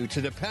continue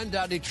to depend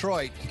on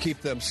Detroit to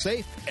keep them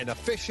safe and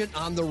efficient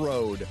on the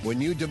road.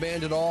 When you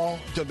demand it all,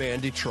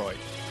 demand Detroit.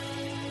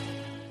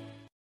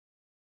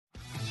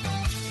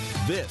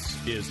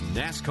 This is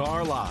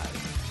NASCAR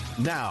Live.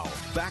 Now,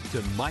 back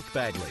to Mike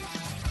Bagley.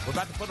 We're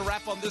about to put a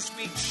wrap on this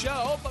week's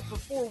show, but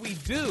before we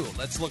do,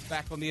 let's look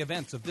back on the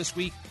events of this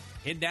week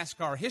in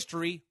NASCAR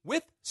history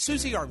with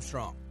Susie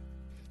Armstrong.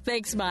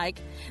 Thanks, Mike.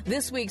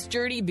 This week's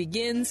journey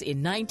begins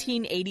in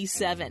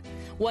 1987.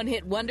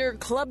 One-hit wonder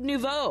Club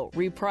Nouveau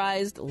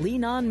reprised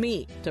Lean on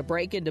Me to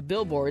break into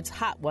Billboard's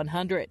Hot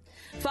 100.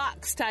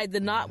 Fox tied the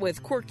knot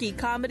with quirky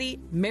comedy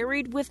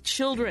Married with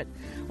Children,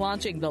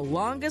 launching the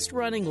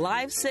longest-running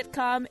live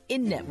sitcom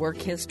in network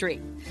history.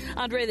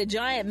 Andre the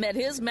Giant met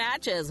his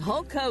match as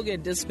Hulk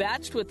Hogan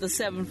dispatched with the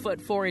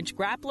 7'4"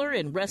 grappler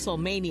in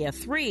WrestleMania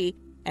 3,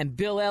 and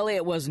Bill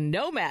Elliott was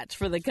no match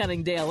for the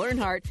cunning Dale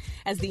Earnhardt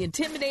as the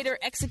Intimidator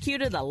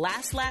executed a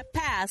last-lap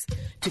pass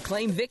to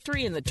claim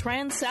victory in the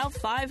Trans-South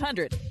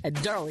 500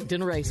 at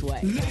Darlington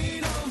Raceway.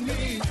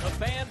 The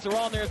fans are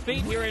on their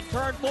feet here in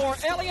turn 4.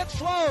 Elliott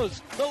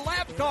slows. The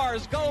lap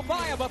cars go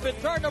by him up in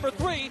turn number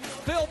 3.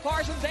 Phil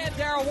Parsons and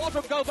Darrell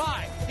Waltrip go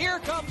by. Here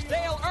comes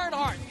Dale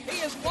Earnhardt. He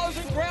is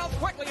closing ground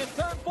quickly in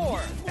turn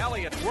 4.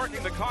 Elliott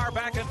working the car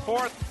back and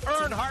forth.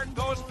 Earnhardt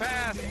goes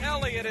past.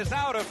 Elliott is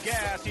out of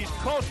gas. He's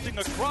coasting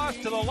across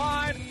to the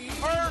line.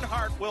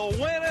 Earnhardt will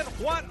win it.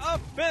 What a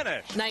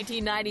finish.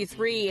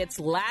 1993, its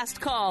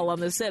last call on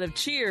the set of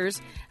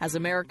Cheers, as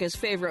America's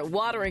favorite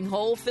watering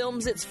hole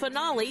films its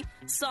finale,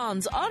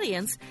 sans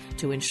audience,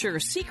 to ensure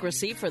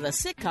secrecy for the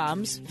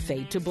sitcom's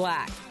Fade to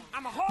Black.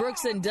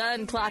 Brooks and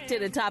Dunn clocked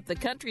in atop the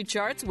country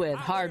charts with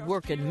Hard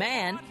Workin'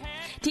 Man.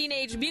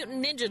 Teenage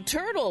Mutant Ninja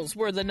Turtles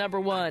were the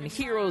 #1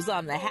 heroes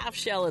on the half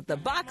shell at the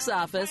box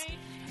office.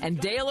 And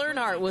Dale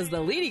Earnhardt was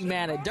the leading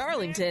man at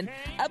Darlington,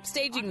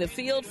 upstaging the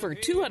field for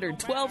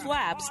 212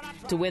 laps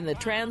to win the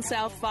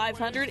Trans-South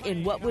 500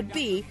 in what would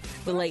be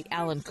the late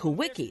Alan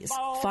Kowicki's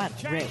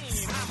final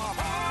race.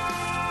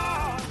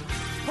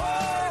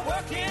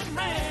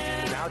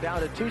 Now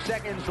down to 2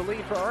 seconds to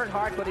lead for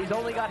Earnhardt, but he's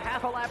only got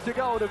half a lap to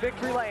go to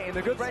victory lane.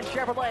 The Goodwrench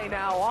Chevrolet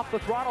now off the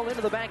throttle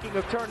into the banking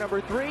of turn number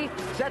 3,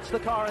 sets the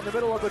car in the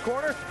middle of the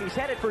corner. He's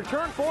headed for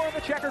turn 4 of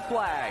the checkered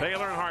flag. Dale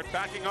Earnhardt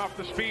backing off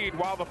the speed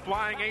while the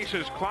Flying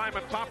Aces climb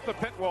atop the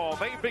pit wall.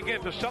 They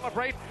begin to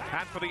celebrate,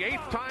 and for the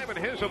 8th time in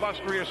his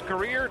illustrious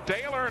career,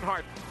 Dale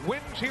Earnhardt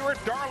wins here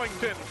at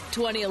Darlington.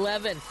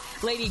 2011,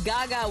 Lady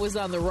Gaga was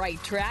on the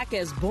right track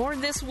as Born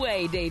This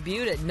Way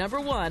debuted at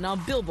 #1 on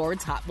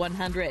Billboard's Hot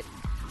 100.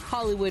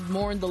 Hollywood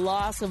mourned the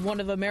loss of one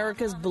of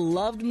America's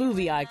beloved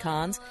movie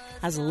icons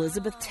as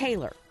Elizabeth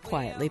Taylor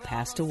quietly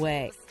passed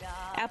away.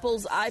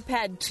 Apple's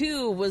iPad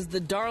 2 was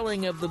the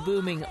darling of the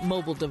booming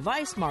mobile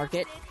device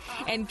market,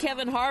 and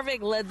Kevin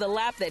Harvick led the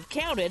lap that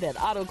counted at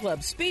Auto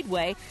Club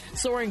Speedway,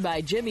 soaring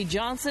by Jimmy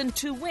Johnson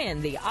to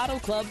win the Auto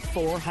Club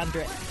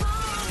 400.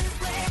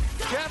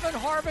 Kevin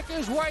Harvick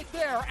is right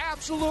there,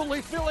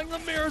 absolutely filling the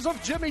mirrors of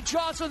Jimmy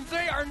Johnson.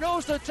 They are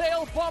nose to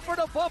tail, bumper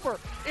to bumper,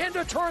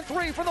 into turn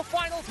 3 for the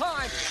final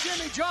time.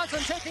 Jimmy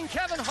Johnson taking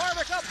Kevin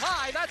Harvick up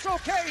high. That's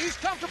okay. He's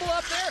comfortable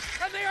up there,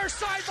 and they are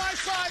side by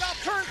side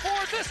off turn 4.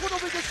 This one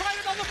will be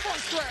decided on the front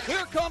stretch.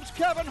 Here comes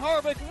Kevin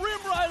Harvick,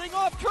 rim riding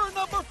off turn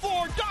number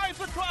 4, dives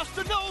across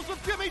the nose of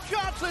Jimmy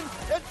Johnson,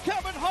 and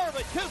Kevin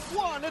Harvick has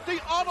won at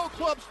the Auto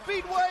Club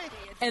Speedway.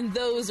 And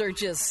those are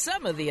just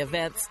some of the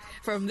events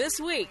from this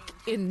week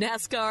in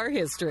NASCAR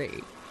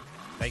history.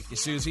 Thank you,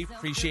 Susie.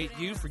 Appreciate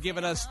you for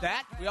giving us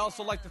that. We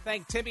also like to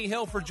thank Timmy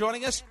Hill for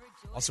joining us.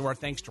 Also, our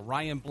thanks to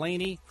Ryan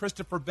Blaney,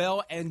 Christopher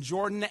Bell, and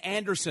Jordan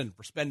Anderson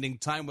for spending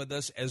time with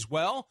us as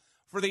well.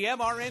 For the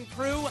MRN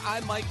crew,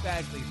 I'm Mike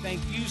Bagley.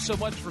 Thank you so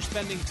much for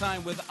spending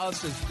time with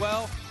us as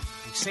well.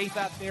 Be safe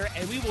out there,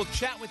 and we will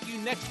chat with you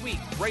next week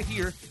right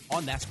here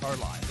on NASCAR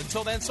Live.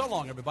 Until then, so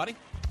long, everybody.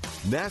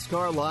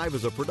 NASCAR Live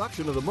is a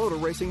production of the Motor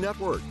Racing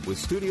Network with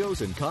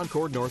studios in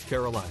Concord, North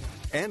Carolina,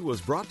 and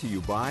was brought to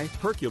you by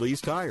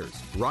Hercules Tires,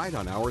 ride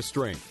on our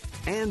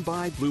strength, and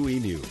by Blue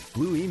Emu.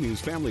 Blue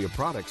Emu's family of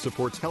products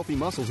supports healthy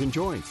muscles and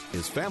joints,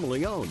 is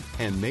family-owned,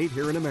 and made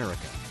here in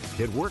America.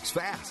 It works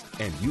fast,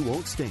 and you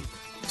won't stink.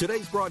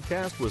 Today's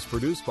broadcast was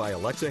produced by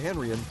Alexa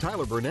Henry and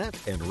Tyler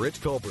Burnett and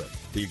Rich Colbert.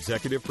 The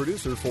executive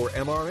producer for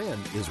MRN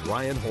is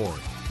Ryan Horn.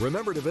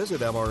 Remember to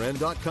visit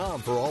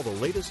MRN.com for all the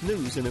latest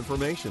news and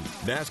information.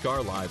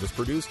 NASCAR Live is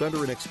produced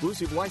under an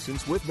exclusive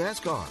license with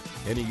NASCAR.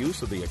 Any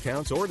use of the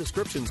accounts or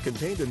descriptions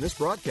contained in this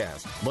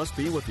broadcast must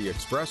be with the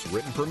express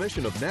written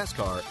permission of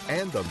NASCAR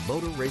and the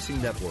Motor Racing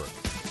Network.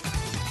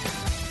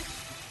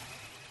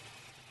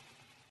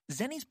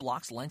 Zenni's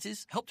Blocks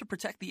lenses help to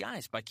protect the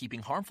eyes by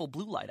keeping harmful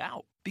blue light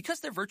out. Because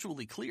they're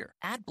virtually clear,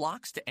 add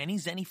Blocks to any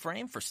Zenni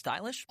frame for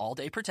stylish,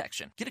 all-day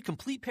protection. Get a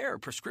complete pair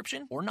of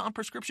prescription or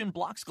non-prescription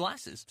Blocks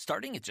glasses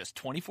starting at just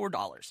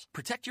 $24.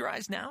 Protect your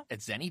eyes now at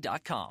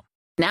Zenni.com.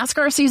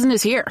 NASCAR season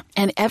is here,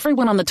 and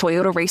everyone on the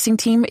Toyota racing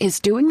team is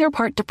doing their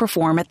part to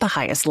perform at the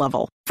highest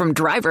level. From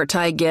driver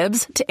Ty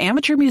Gibbs to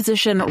amateur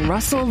musician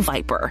Russell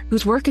Viper,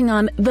 who's working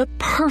on the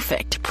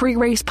perfect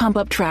pre-race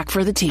pump-up track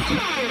for the team.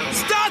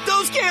 Start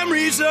those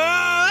Camrys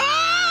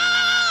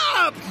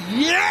up!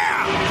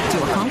 Yeah!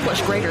 To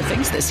accomplish greater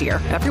things this year,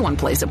 everyone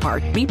plays a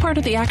part. Be part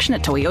of the action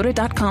at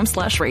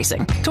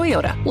toyota.com/racing.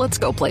 Toyota, let's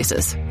go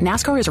places.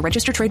 NASCAR is a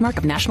registered trademark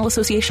of National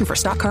Association for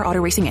Stock Car Auto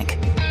Racing, Inc.